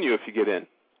they own you if you get in.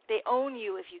 They own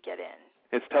you if you get in.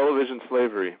 It's television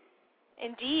slavery.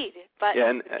 Indeed. But yeah,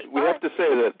 and we have to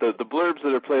say that the blurbs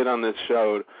that are played on this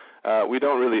show, we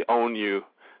don't really own you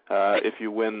if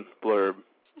you win Blurb.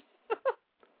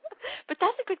 But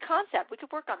that's a good concept. We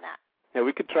could work on that. Yeah,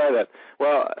 we could try that.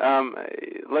 Well,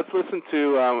 let's listen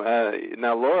to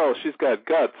now Laurel. She's got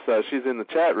guts. She's in the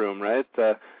chat room, right?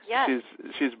 Yes.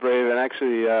 She's brave, and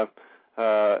actually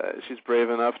she's brave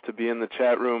enough to be in the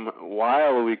chat room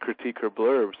while we critique her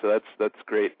blurb. So that's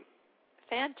great.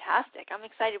 Fantastic! I'm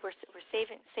excited. We're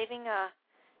saving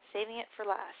it for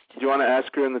last. Do you want to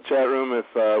ask her in the chat room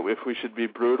if we should be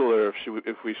brutal or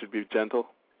if we should be gentle?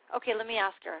 Okay, let me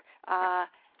ask her.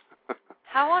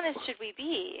 How honest should we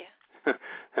be?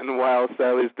 And while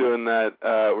Sally's doing that,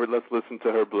 let's listen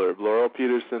to her blurb. Laurel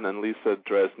Peterson and Lisa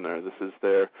Dresner. This is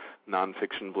their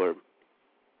nonfiction blurb.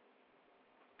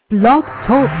 Blog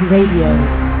Talk Radio.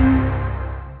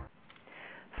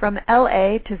 From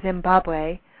L.A. to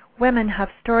Zimbabwe, women have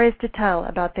stories to tell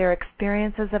about their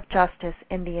experiences of justice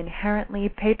in the inherently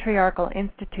patriarchal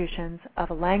institutions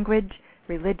of language,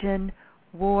 religion,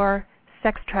 war,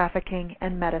 sex trafficking,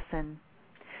 and medicine.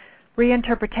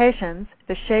 Reinterpretations,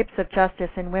 The Shapes of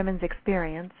Justice in Women's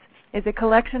Experience, is a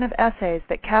collection of essays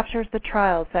that captures the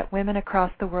trials that women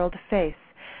across the world face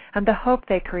and the hope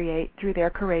they create through their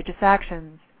courageous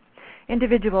actions.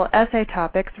 Individual essay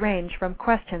topics range from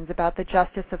questions about the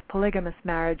justice of polygamous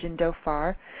marriage in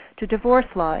Dhofar to divorce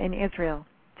law in Israel,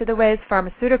 to the ways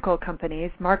pharmaceutical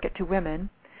companies market to women,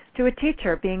 to a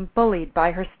teacher being bullied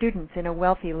by her students in a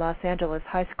wealthy Los Angeles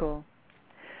high school.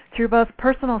 Through both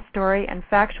personal story and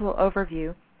factual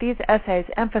overview, these essays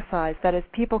emphasize that as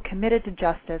people committed to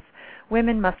justice,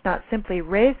 women must not simply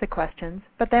raise the questions,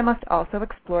 but they must also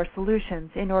explore solutions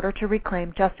in order to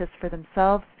reclaim justice for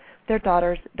themselves, their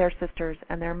daughters, their sisters,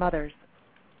 and their mothers.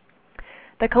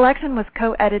 The collection was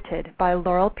co-edited by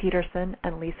Laurel Peterson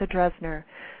and Lisa Dresner,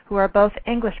 who are both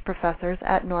English professors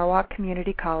at Norwalk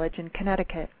Community College in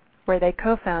Connecticut, where they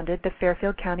co-founded the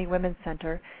Fairfield County Women's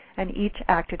Center and each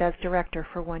acted as director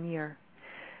for 1 year.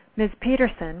 Ms.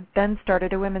 Peterson then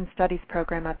started a women's studies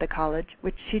program at the college,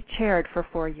 which she chaired for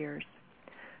 4 years.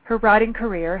 Her writing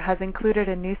career has included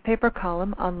a newspaper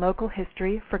column on local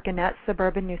history for Gannett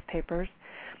Suburban Newspapers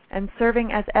and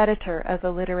serving as editor of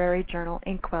the literary journal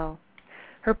Inkwell.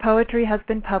 Her poetry has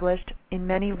been published in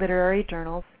many literary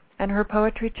journals, and her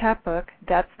poetry chapbook,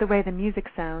 That's the Way the Music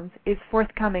Sounds, is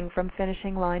forthcoming from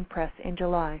Finishing Line Press in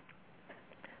July.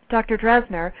 Dr.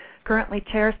 Dresner currently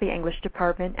chairs the English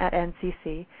department at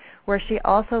NCC, where she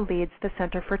also leads the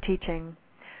Center for Teaching.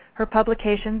 Her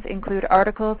publications include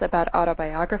articles about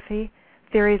autobiography,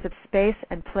 theories of space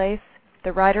and place,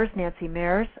 the writers Nancy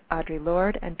Mears, Audre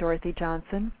Lorde, and Dorothy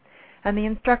Johnson, and the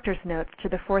instructor's notes to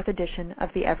the 4th edition of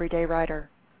The Everyday Writer.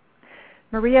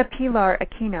 Maria Pilar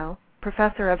Aquino,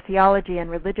 professor of theology and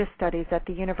religious studies at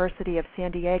the University of San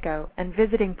Diego and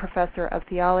visiting professor of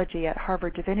theology at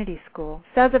Harvard Divinity School,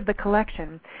 says of the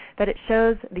collection that it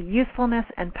shows the usefulness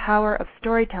and power of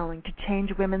storytelling to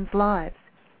change women's lives,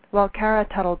 while Cara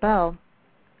Tuttle-Bell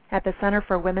at the Center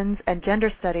for Women's and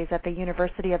Gender Studies at the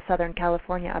University of Southern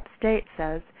California Upstate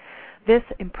says, this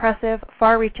impressive,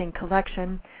 far-reaching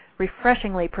collection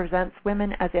refreshingly presents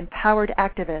women as empowered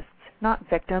activists, not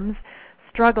victims,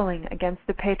 struggling against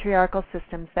the patriarchal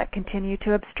systems that continue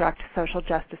to obstruct social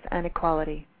justice and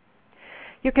equality.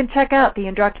 You can check out the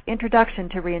Introduction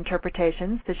to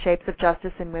Reinterpretations, The Shapes of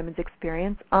Justice in Women's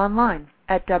Experience online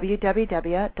at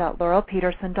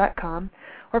www.laurelpeterson.com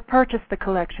or purchase the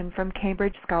collection from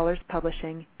Cambridge Scholars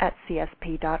Publishing at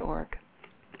csp.org.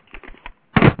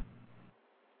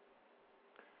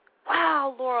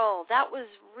 Wow, Laurel, that was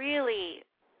really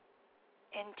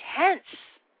intense.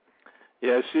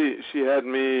 Yeah, she had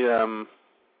me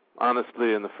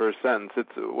honestly in the first sentence.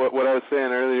 It's what I was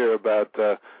saying earlier about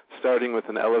starting with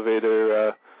an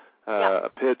elevator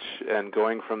pitch and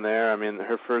going from there. I mean,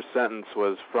 her first sentence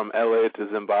was from L.A. to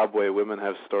Zimbabwe, women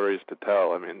have stories to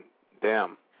tell. I mean,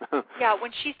 damn. Yeah,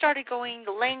 when she started going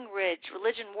the language,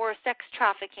 religion, war, sex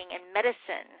trafficking, and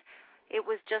medicine, it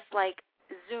was just like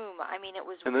Zoom. I mean, it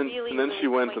was and then really she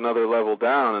went another level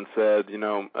down and said,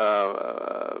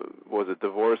 was it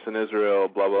divorce in Israel,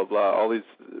 blah, blah, blah, all these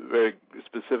very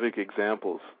specific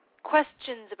examples.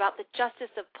 Questions about the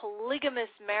justice of polygamous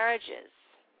marriages.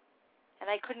 And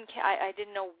I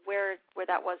didn't know where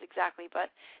that was exactly,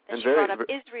 but then she brought up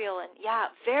Israel, and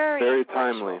very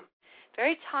timely.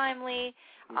 very timely,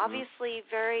 obviously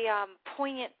very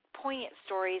poignant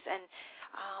stories, and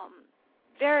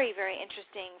very, very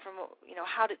interesting from,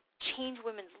 how to change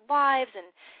women's lives and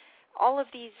all of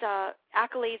these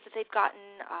accolades that they've gotten,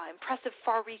 impressive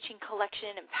far-reaching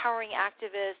collection, empowering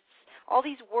activists, all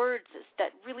these words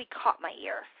that really caught my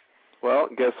ear. Well,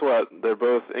 guess what? They're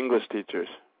both English teachers.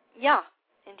 Yeah,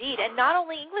 indeed, and not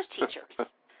only English teachers, but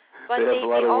they have a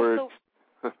lot of also,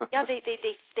 words.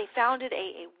 they founded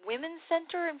a women's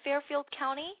center in Fairfield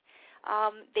County.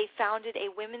 They founded a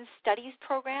women's studies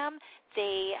program.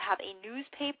 They have a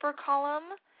newspaper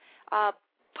column,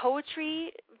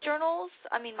 poetry journals.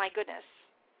 I mean, my goodness,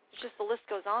 it's just the list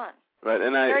goes on. Right,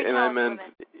 and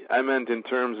I meant in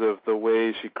terms of the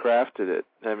way she crafted it.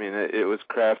 I mean, it was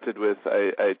crafted with.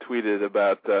 I tweeted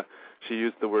about she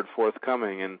used the word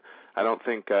forthcoming, and I don't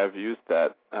think I've used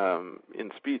that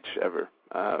in speech ever.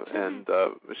 And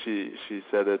she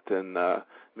said it and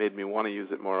made me want to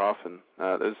use it more often.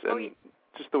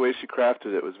 Just the way she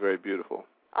crafted it was very beautiful.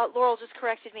 Laurel just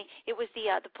corrected me. It was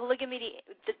the polygamy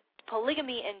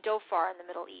in Dhofar in the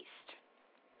Middle East.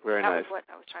 Very nice. That was what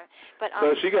I was trying. But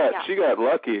so she got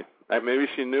lucky. Maybe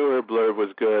she knew her blurb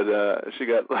was good. She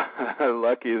got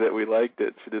lucky that we liked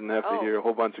it. She didn't have to hear a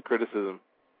whole bunch of criticism.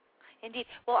 Indeed.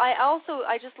 Well, I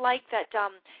just like that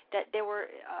that there were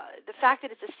the fact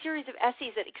that it's a series of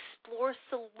essays that explore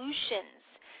solutions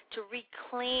to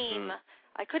reclaim.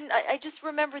 I just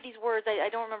remember these words. I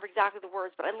don't remember exactly the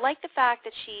words, but I like the fact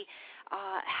that she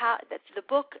that the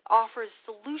book offers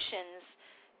solutions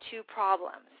to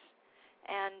problems.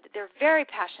 And they're very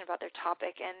passionate about their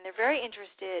topic, and they're very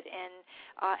interested in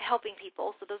helping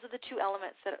people. So those are the two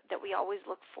elements that we always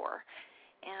look for.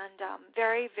 And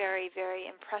very, very, very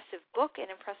impressive book, and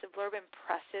impressive blurb,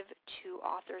 impressive two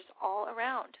authors all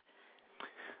around.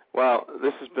 Well,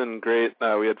 this has been great.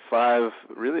 We had 5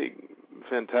 really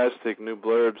fantastic new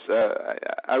blurbs.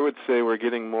 I would say we're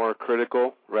getting more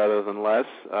critical rather than less,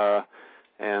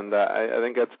 and I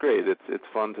think that's great. It's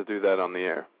fun to do that on the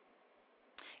air.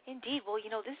 Indeed. Well,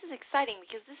 this is exciting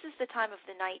because this is the time of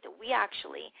the night that we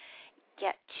actually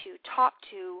get to talk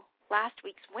to last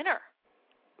week's winner.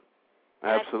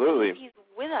 Absolutely. I believe he's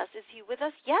with us. Is he with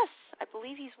us? Yes, I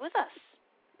believe he's with us.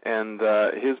 And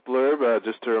his blurb,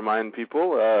 just to remind people,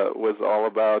 was all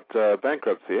about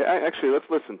bankruptcy. Actually, let's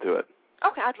listen to it.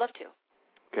 Okay, I'd love to.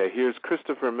 Okay, here's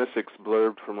Christopher Missick's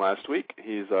blurb from last week.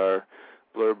 He's our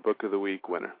Blurb Book of the Week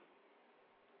winner.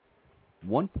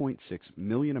 1.6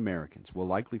 million Americans will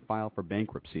likely file for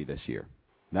bankruptcy this year.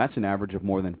 That's an average of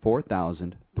more than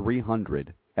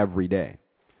 4,300 every day.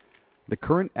 The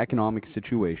current economic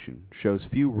situation shows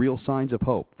few real signs of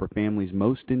hope for families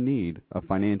most in need of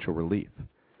financial relief.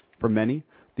 For many,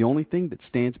 the only thing that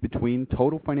stands between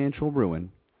total financial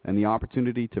ruin and the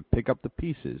opportunity to pick up the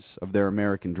pieces of their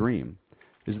American dream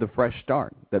is the fresh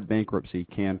start that bankruptcy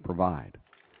can provide.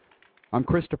 I'm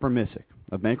Christopher Missick,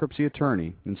 a bankruptcy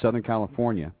attorney in Southern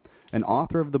California and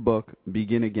author of the book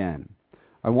Begin Again.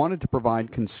 I wanted to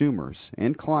provide consumers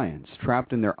and clients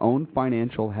trapped in their own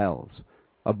financial hells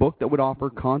a book that would offer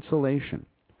consolation,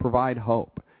 provide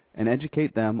hope, and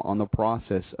educate them on the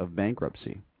process of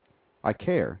bankruptcy. I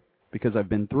care because I've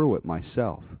been through it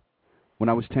myself. When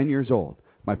I was 10 years old,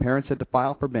 my parents had to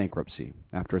file for bankruptcy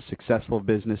after a successful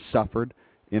business suffered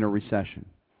in a recession.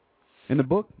 In the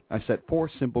book, I set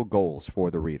 4 simple goals for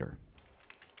the reader.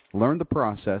 Learn the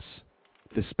process,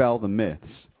 dispel the myths,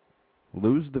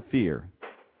 lose the fear,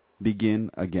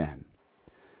 begin again.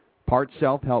 Part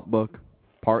self-help book,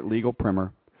 part legal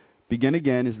primer, Begin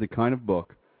Again is the kind of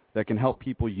book that can help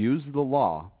people use the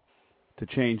law to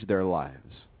change their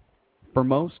lives. For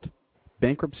most,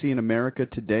 bankruptcy in America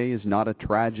today is not a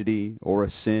tragedy or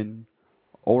a sin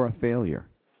or a failure.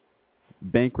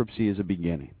 Bankruptcy is a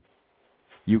beginning.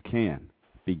 You can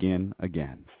begin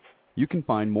again. You can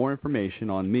find more information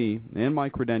on me and my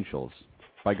credentials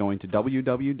by going to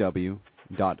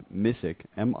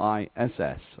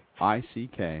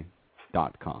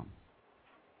www.missick.com.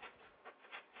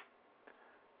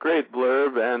 Great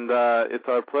blurb, and it's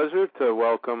our pleasure to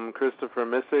welcome Christopher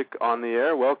Missick on the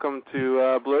air. Welcome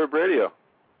to Blurb Radio.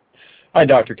 Hi,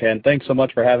 Dr. Ken. Thanks so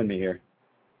much for having me here.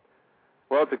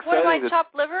 Well, it's exciting. What, my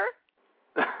chopped liver?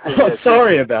 Oh,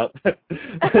 sorry about that.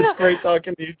 It's great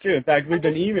talking to you, too. In fact, we've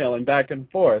been emailing back and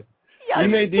forth. Yeah, you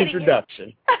made the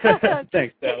introduction.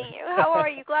 Thanks, Sally. How are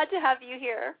you? Glad to have you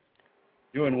here.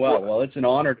 Doing well. Well, it's an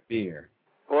honor to be here.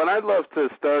 Well, and I'd love to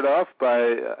start off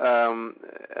by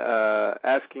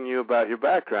asking you about your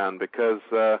background, because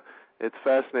it's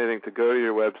fascinating to go to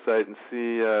your website and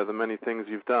see the many things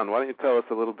you've done. Why don't you tell us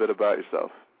a little bit about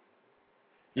yourself?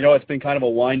 It's been kind of a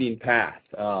winding path.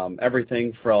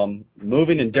 Everything from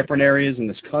moving in different areas in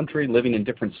this country, living in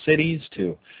different cities,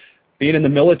 to being in the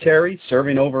military,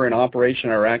 serving over in Operation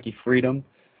Iraqi Freedom,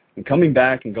 and coming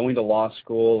back and going to law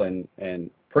school and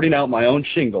putting out my own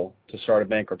shingle to start a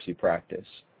bankruptcy practice.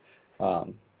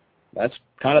 That's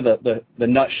kind of the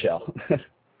nutshell.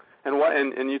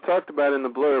 And you talked about in the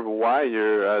blurb why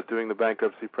you're doing the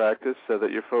bankruptcy practice, so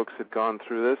that your folks had gone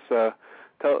through this.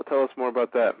 Tell us more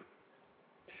about that.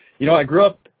 I grew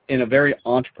up in a very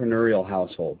entrepreneurial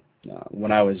household.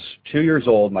 When I was 2 years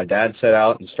old, my dad set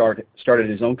out and started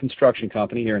his own construction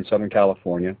company here in Southern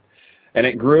California, and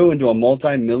it grew into a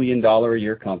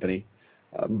multi-million-dollar-a-year company.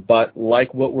 But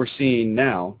like what we're seeing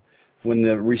now, when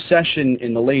the recession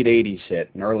in the late 80s hit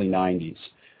and early 90s,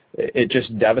 it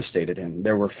just devastated him.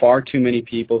 There were far too many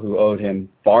people who owed him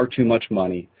far too much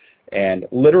money, and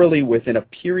literally within a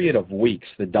period of weeks,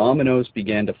 the dominoes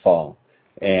began to fall,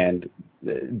 and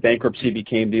bankruptcy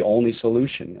became the only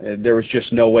solution. There was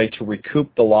just no way to recoup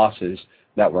the losses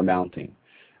that were mounting.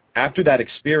 After that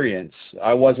experience,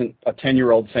 I wasn't a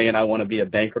 10-year-old saying I want to be a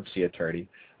bankruptcy attorney.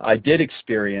 I did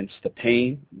experience the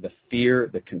pain, the fear,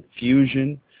 the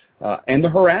confusion, and the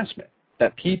harassment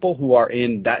that people who are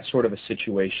in that sort of a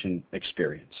situation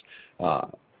experience.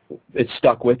 It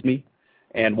stuck with me,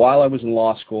 and while I was in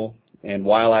law school and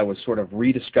while I was sort of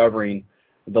rediscovering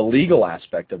the legal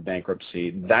aspect of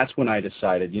bankruptcy, that's when I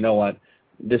decided, you know what,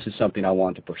 this is something I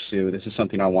want to pursue. This is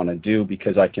something I want to do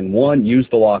because I can, one, use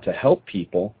the law to help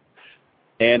people,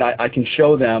 and I can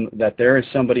show them that there is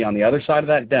somebody on the other side of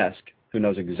that desk who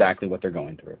knows exactly what they're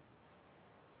going through.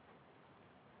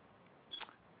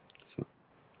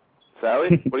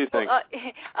 Sally, what do you think?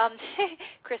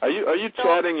 Chris, are you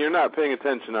chatting? You're not paying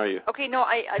attention, are you? Okay, no,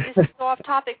 this is so off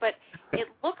topic, but it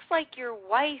looks like your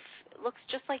wife looks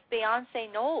just like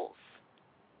Beyonce Knowles.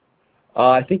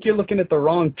 I think you're looking at the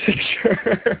wrong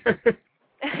picture.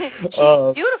 She's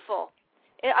beautiful.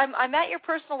 I'm at your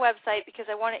personal website because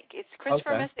I want it. It's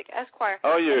Christopher Mystic Esquire.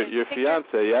 Oh, your fiance.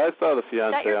 Yeah, I saw the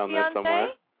fiance on there somewhere.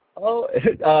 Oh,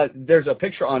 there's a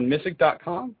picture on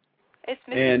Mystic.com. It's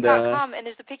Mystic.com, and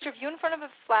there's a picture of you in front of a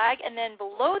flag, and then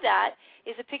below that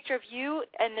is a picture of you,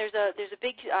 and there's a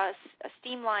big a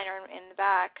steam liner in the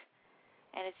back,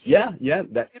 and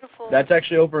it's beautiful. That's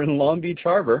actually over in Long Beach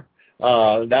Harbor.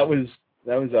 That was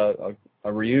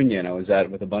a reunion I was at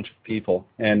with a bunch of people,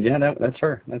 and that's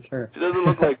her. She doesn't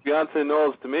look like Beyonce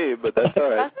Knowles to me, but that's all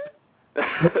right.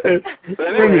 But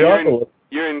anyway,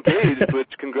 you're engaged, which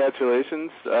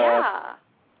congratulations. Yeah.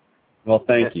 Well,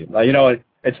 thank you.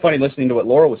 It's funny listening to what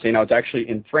Laura was saying. I was actually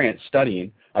in France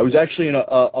studying. I was actually in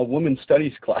a women's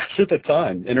studies class at the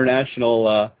time,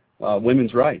 international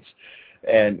women's rights.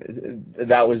 And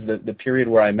that was the period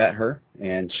where I met her,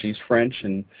 and she's French.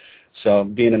 And so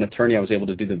being an attorney, I was able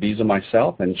to do the visa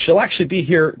myself. And she'll actually be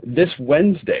here this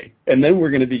Wednesday, and then we're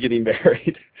going to be getting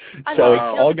married. So it's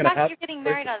all going to happen. You're getting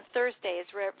married on Thursday is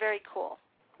very cool.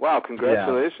 Wow,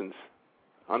 congratulations.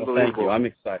 Yeah. Unbelievable. Well, thank you. I'm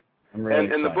excited. I'm really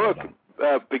excited. And the book,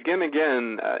 Begin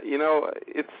Again,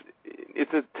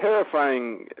 it's a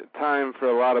terrifying time for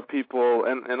a lot of people,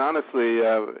 and honestly,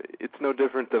 it's no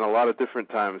different than a lot of different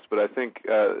times, but I think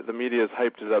the media has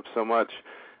hyped it up so much.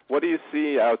 What do you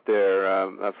see out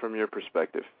there from your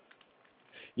perspective?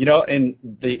 In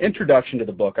the introduction to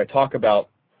the book, I talk about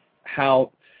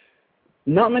how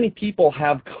not many people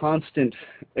have constant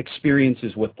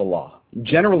experiences with the law.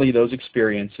 Generally, those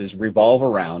experiences revolve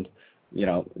around,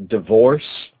 divorce,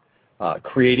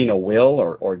 creating a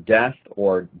will or death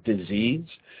or disease.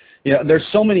 There's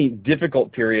so many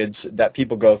difficult periods that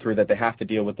people go through that they have to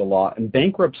deal with the law, and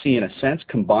bankruptcy in a sense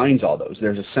combines all those.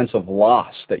 There's a sense of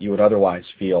loss that you would otherwise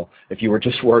feel if you were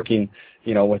just working,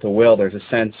 with a will. There's a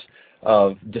sense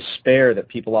of despair that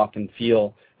people often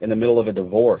feel in the middle of a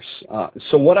divorce.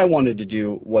 So what I wanted to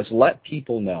do was let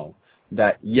people know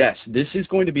that, yes, this is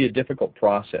going to be a difficult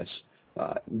process,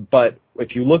 but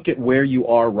if you look at where you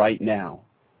are right now,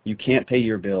 you can't pay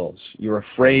your bills. You're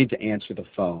afraid to answer the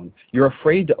phone. You're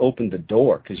afraid to open the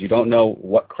door because you don't know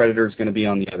what creditor is going to be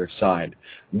on the other side.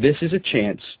 This is a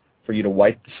chance for you to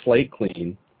wipe the slate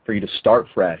clean, for you to start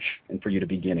fresh, and for you to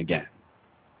begin again.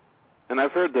 And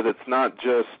I've heard that it's not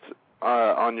just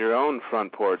on your own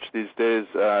front porch. These days,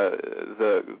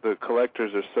 the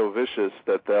collectors are so vicious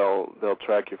that they'll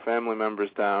track your family members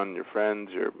down, your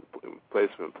friends, your place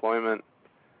of employment.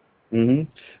 Mm-hmm.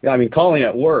 Yeah, calling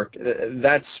at work,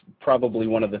 that's probably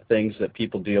one of the things that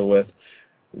people deal with.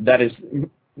 That is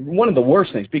one of the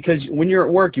worst things, because when you're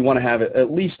at work, you want to have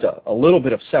at least a little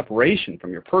bit of separation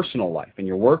from your personal life and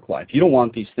your work life. You don't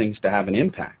want these things to have an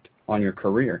impact on your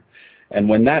career. And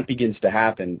when that begins to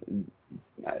happen,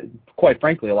 quite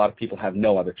frankly, a lot of people have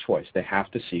no other choice. They have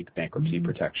to seek bankruptcy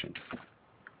protection.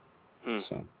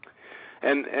 So.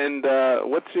 And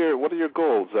what are your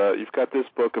goals? You've got this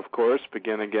book, of course,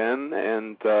 Begin Again,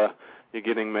 and you're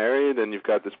getting married, and you've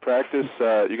got this practice.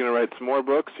 You're going to write some more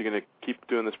books. You're going to keep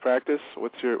doing this practice.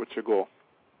 What's your goal?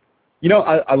 You know,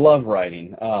 I love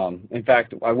writing. In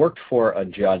fact, I worked for a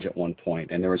judge at one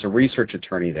point, and there was a research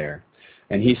attorney there,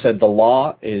 and he said the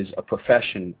law is a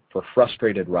profession for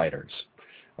frustrated writers.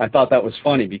 I thought that was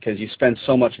funny because you spend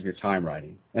so much of your time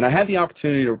writing. And I had the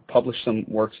opportunity to publish some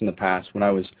works in the past when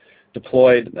I was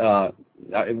deployed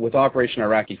with Operation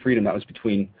Iraqi Freedom. That was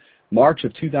between March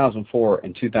of 2004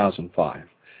 and 2005.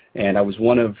 And I was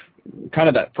one of kind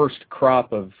of that first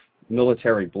crop of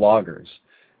military bloggers.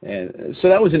 And so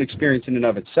that was an experience in and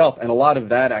of itself, and a lot of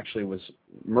that actually was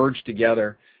merged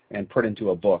together and put into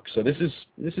a book. So this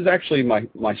is actually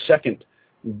my second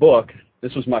book.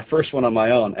 This was my first one on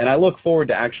my own, and I look forward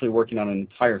to actually working on an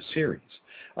entire series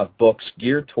of books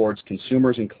geared towards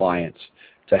consumers and clients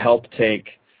to help take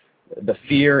the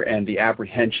fear and the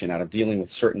apprehension out of dealing with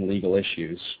certain legal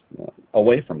issues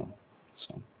away from them.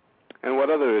 So. And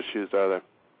what other issues are there?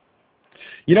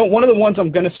 You know, one of the ones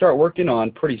I'm going to start working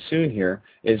on pretty soon here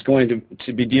is going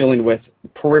to be dealing with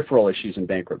peripheral issues in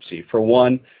bankruptcy. For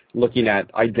one, looking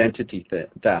at identity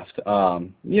theft.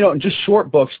 You know, just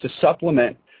short books to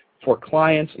supplement for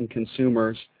clients and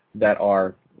consumers that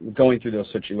are going through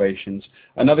those situations.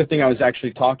 Another thing I was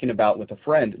actually talking about with a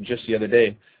friend just the other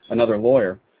day, another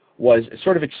lawyer, was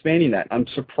sort of expanding that. I'm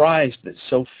surprised that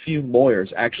so few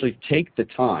lawyers actually take the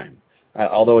time,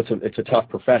 although it's a tough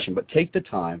profession, but take the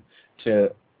time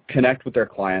to connect with their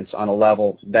clients on a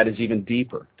level that is even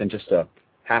deeper than just a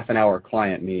half-an-hour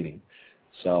client meeting.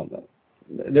 So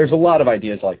there's a lot of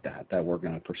ideas like that we're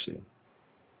going to pursue.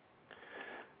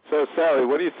 So, Sally,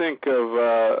 what do you think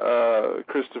of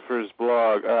Christopher's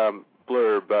blog,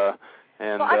 Blurb? Well,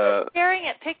 I'm just staring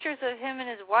at pictures of him and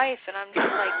his wife, and I'm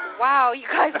just like, wow, you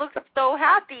guys look so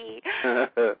happy.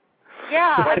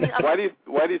 Yeah. Why do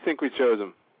you think we chose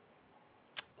him?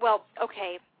 Well,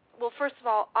 okay. Well, first of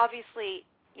all, obviously,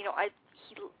 you know,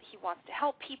 he wants to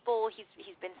help people. He's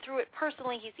been through it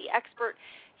personally. He's the expert.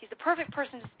 He's the perfect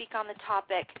person to speak on the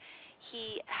topic.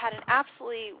 He had an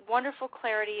absolutely wonderful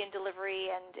clarity and delivery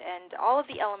and all of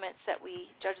the elements that we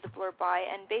judge the blurb by.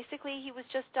 And basically, he was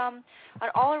just an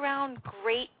all-around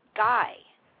great guy.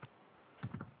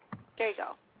 There you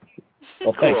go.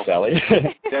 Well, thanks, Sally.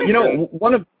 You know,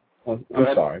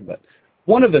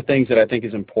 one of the things that I think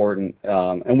is important,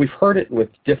 and we've heard it with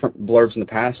different blurbs in the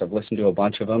past, I've listened to a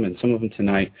bunch of them and some of them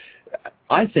tonight,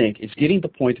 I think is getting the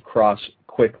point across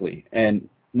quickly. And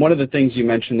one of the things you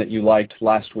mentioned that you liked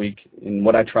last week and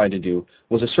what I tried to do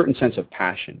was a certain sense of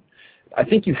passion. I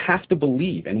think you have to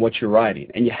believe in what you're writing,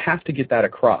 and you have to get that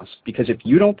across, because if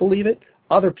you don't believe it,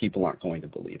 other people aren't going to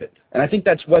believe it. And I think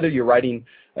that's whether you're writing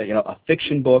a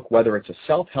fiction book, whether it's a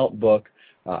self-help book,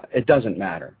 it doesn't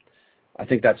matter. I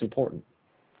think that's important.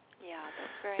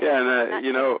 Yeah,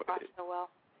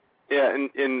 and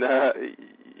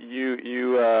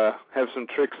you have some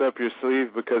tricks up your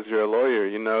sleeve because you're a lawyer.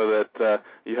 You know that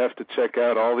you have to check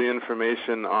out all the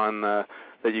information on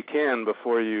that you can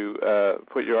before you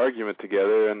put your argument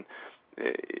together. And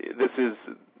this is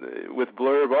with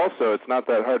Blurb also. It's not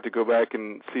that hard to go back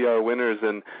and see our winners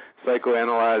and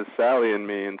psychoanalyze Sally and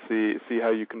me and see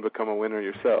how you can become a winner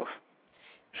yourself.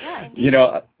 Yeah, indeed. You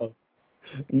know.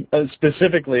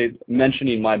 Specifically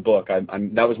mentioning my book,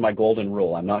 that was my golden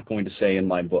rule. I'm not going to say in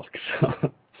my book.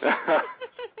 So.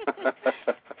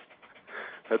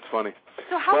 That's funny.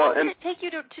 So how long did it take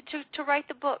you to write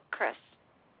the book, Chris?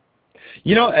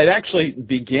 You know, it actually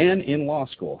began in law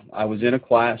school. I was in a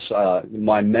class.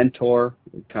 My mentor,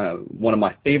 kind of one of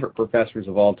my favorite professors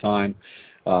of all time,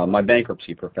 my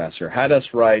bankruptcy professor, had us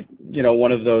write,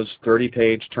 one of those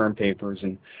 30-page term papers,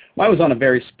 and mine was on a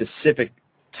very specific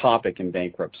topic in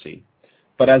bankruptcy.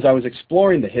 But as I was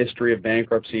exploring the history of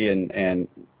bankruptcy and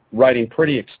writing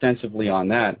pretty extensively on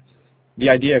that, the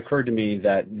idea occurred to me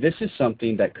that this is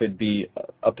something that could be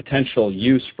a potential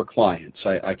use for clients.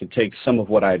 I could take some of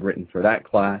what I had written for that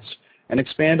class and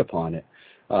expand upon it.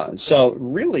 So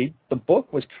really, the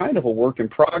book was kind of a work in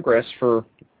progress for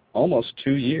almost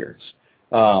 2 years.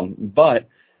 But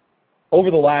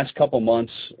over the last couple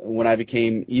months, when I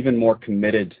became even more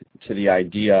committed to the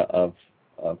idea of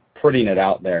putting it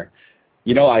out there,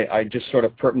 I just sort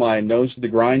of put my nose to the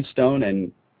grindstone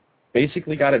and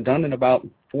basically got it done in about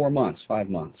 5 months.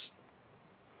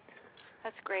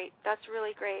 That's great. That's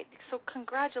really great. So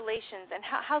congratulations. And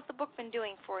how's the book been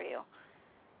doing for you?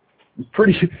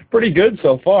 Pretty good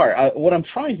so far. What I'm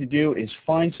trying to do is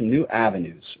find some new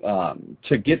avenues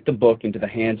to get the book into the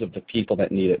hands of the people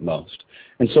that need it most.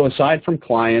 And so aside from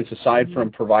clients, aside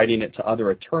from providing it to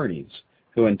other attorneys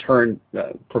who in turn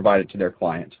provide it to their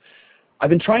clients, I've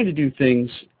been trying to do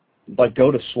things like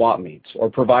go to swap meets or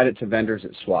provide it to vendors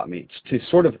at swap meets to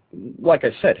sort of, like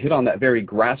I said, hit on that very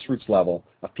grassroots level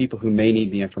of people who may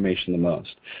need the information the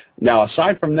most. Now,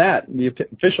 aside from that, the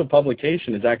official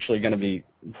publication is actually going to be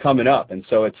coming up, and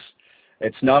so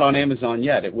it's not on Amazon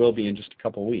yet. It will be in just a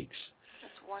couple weeks.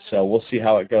 So we'll see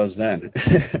how it goes then.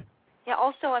 Yeah.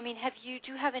 Also, I mean,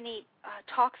 do you have any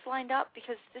talks lined up?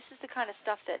 Because this is the kind of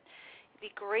stuff that would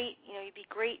be great. You'd be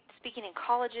great speaking in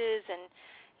colleges and.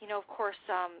 Of course,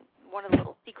 one of the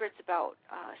little secrets about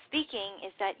speaking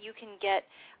is that you can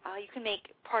make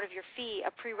part of your fee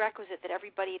a prerequisite that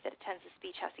everybody that attends the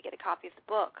speech has to get a copy of the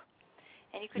book.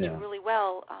 And you could do really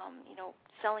well,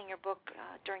 selling your book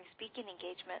during speaking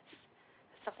engagements.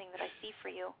 It's something that I see for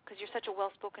you because you're such a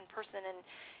well-spoken person and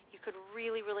you could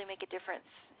really, really make a difference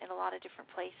in a lot of different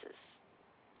places.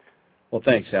 Well,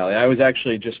 thanks, Sally. I was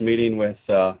actually just meeting with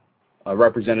a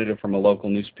representative from a local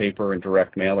newspaper and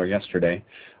direct mailer yesterday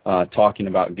talking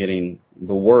about getting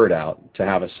the word out to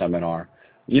have a seminar.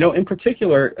 In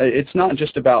particular, it's not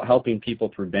just about helping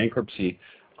people through bankruptcy.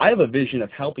 I have a vision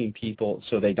of helping people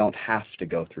so they don't have to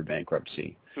go through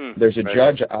bankruptcy. There's a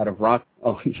judge out of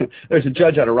there's a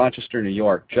judge out of Rochester, New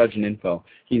York, Judge Ninfo.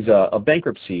 He's a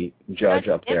bankruptcy judge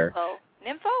up there.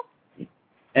 Ninfo?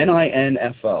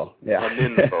 Ninfo. Yeah.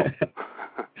 Ninfo.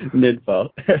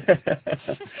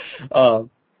 Ninfo.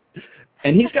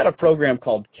 And he's got a program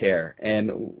called CARE,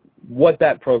 and what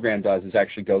that program does is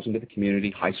actually goes into the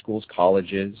community, high schools,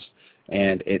 colleges,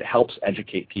 and it helps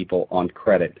educate people on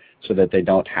credit so that they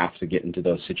don't have to get into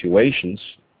those situations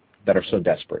that are so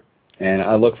desperate. And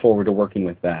I look forward to working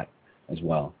with that as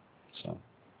well. So.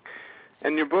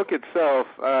 And your book itself,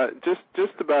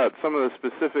 just about some of the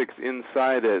specifics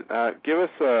inside it. Give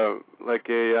us a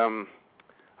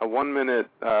 1-minute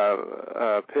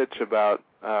pitch about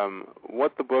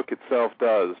what the book itself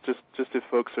does, just if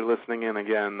folks are listening in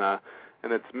again.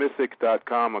 And it's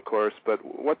mythic.com, of course, but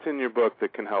what's in your book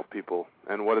that can help people,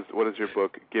 and what does your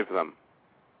book give them?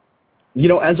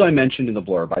 As I mentioned in the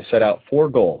blurb, I set out 4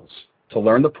 goals: to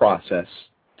learn the process,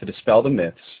 to dispel the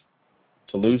myths,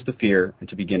 to lose the fear, and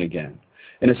to begin again.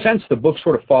 In a sense, the book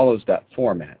sort of follows that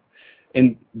format.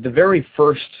 In the very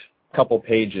first couple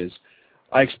pages,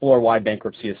 I explore why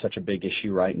bankruptcy is such a big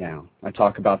issue right now. I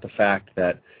talk about the fact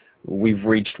that we've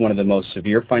reached one of the most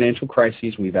severe financial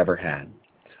crises we've ever had.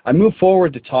 I move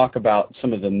forward to talk about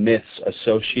some of the myths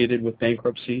associated with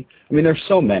bankruptcy. I mean, there's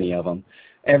so many of them.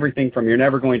 Everything from you're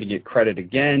never going to get credit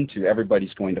again to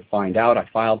everybody's going to find out I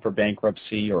filed for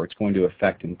bankruptcy or it's going to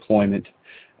affect employment.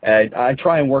 I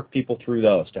try and work people through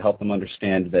those to help them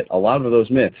understand that a lot of those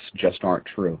myths just aren't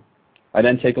true. I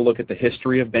then take a look at the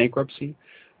history of bankruptcy,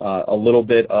 a little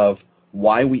bit of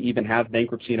why we even have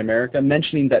bankruptcy in America,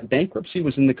 mentioning that bankruptcy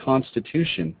was in the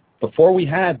Constitution before we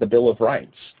had the Bill of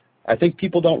Rights. I think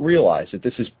people don't realize that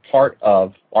this is part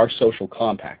of our social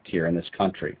compact here in this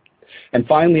country. And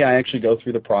finally, I actually go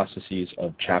through the processes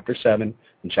of Chapter 7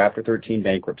 and Chapter 13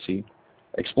 bankruptcy,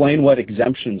 explain what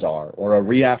exemptions are or a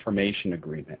reaffirmation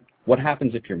agreement. What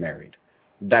happens if you're married?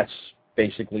 That's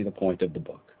basically the point of the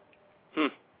book.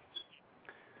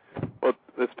 Well,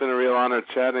 it's been a real honor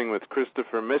chatting with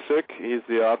Christopher Missick. He's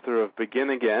the author of Begin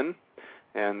Again,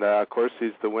 and of course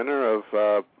he's the winner of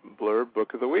Blurb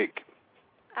Book of the Week.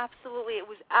 Absolutely. It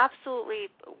was absolutely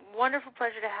a wonderful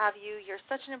pleasure to have you. You're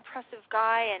such an impressive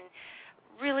guy and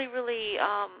really, really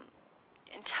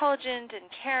intelligent and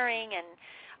caring, and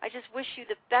I just wish you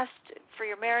the best for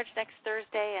your marriage next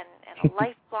Thursday and a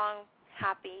lifelong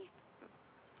happy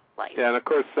life. Yeah, and of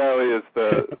course Sally is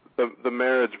the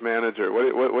marriage manager.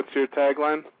 What's your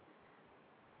tagline?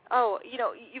 Oh,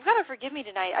 you've got to forgive me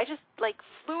tonight. I just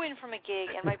flew in from a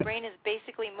gig and my brain is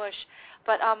basically mush.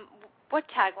 But what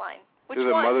tagline? Which You're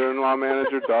the one? mother-in-law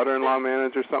manager, daughter-in-law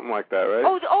manager, something like that, right?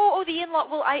 Oh, the in-law.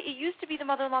 Well, it used to be the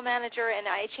mother-in-law manager, and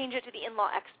I changed it to the in-law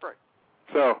expert.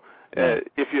 So,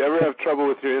 if you ever have trouble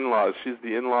with your in-laws, she's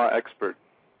the in-law expert.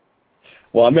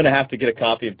 Well, I'm going to have to get a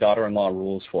copy of Daughter-in-Law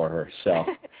Rules for her, so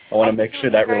I want to make sure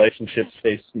that relationship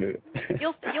stays smooth.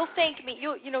 You'll thank me.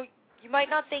 You might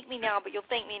not thank me now, but you'll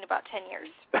thank me in about 10 years.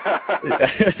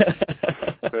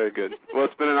 Very good. Well,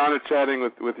 it's been an honor chatting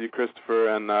with you, Christopher,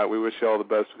 and we wish you all the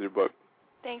best with your book.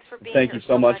 Thanks for being Thank here you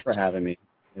so much for having me.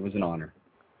 It was an honor.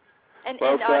 And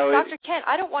Sally, Dr. Kent,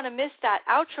 I don't want to miss that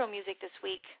outro music this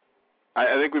week. I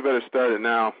think we better start it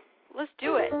now. Let's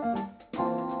do it.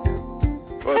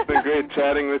 Well, it's been great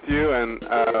chatting with you, and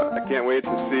I can't wait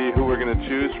to see who we're going to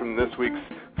choose from this week's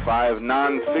 5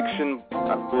 nonfiction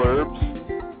blurbs.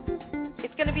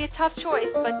 It's going to be a tough choice,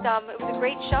 but it was a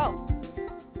great show.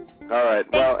 All right.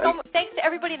 Thanks to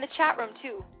everybody in the chat room,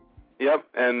 too. Yep,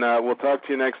 and we'll talk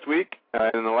to you next week.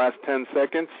 In the last 10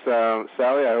 seconds,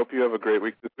 Sally, I hope you have a great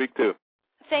week this week, too.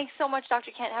 Thanks so much,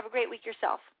 Dr. Kent. Have a great week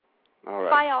yourself. All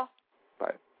right. Bye, all.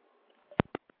 Bye.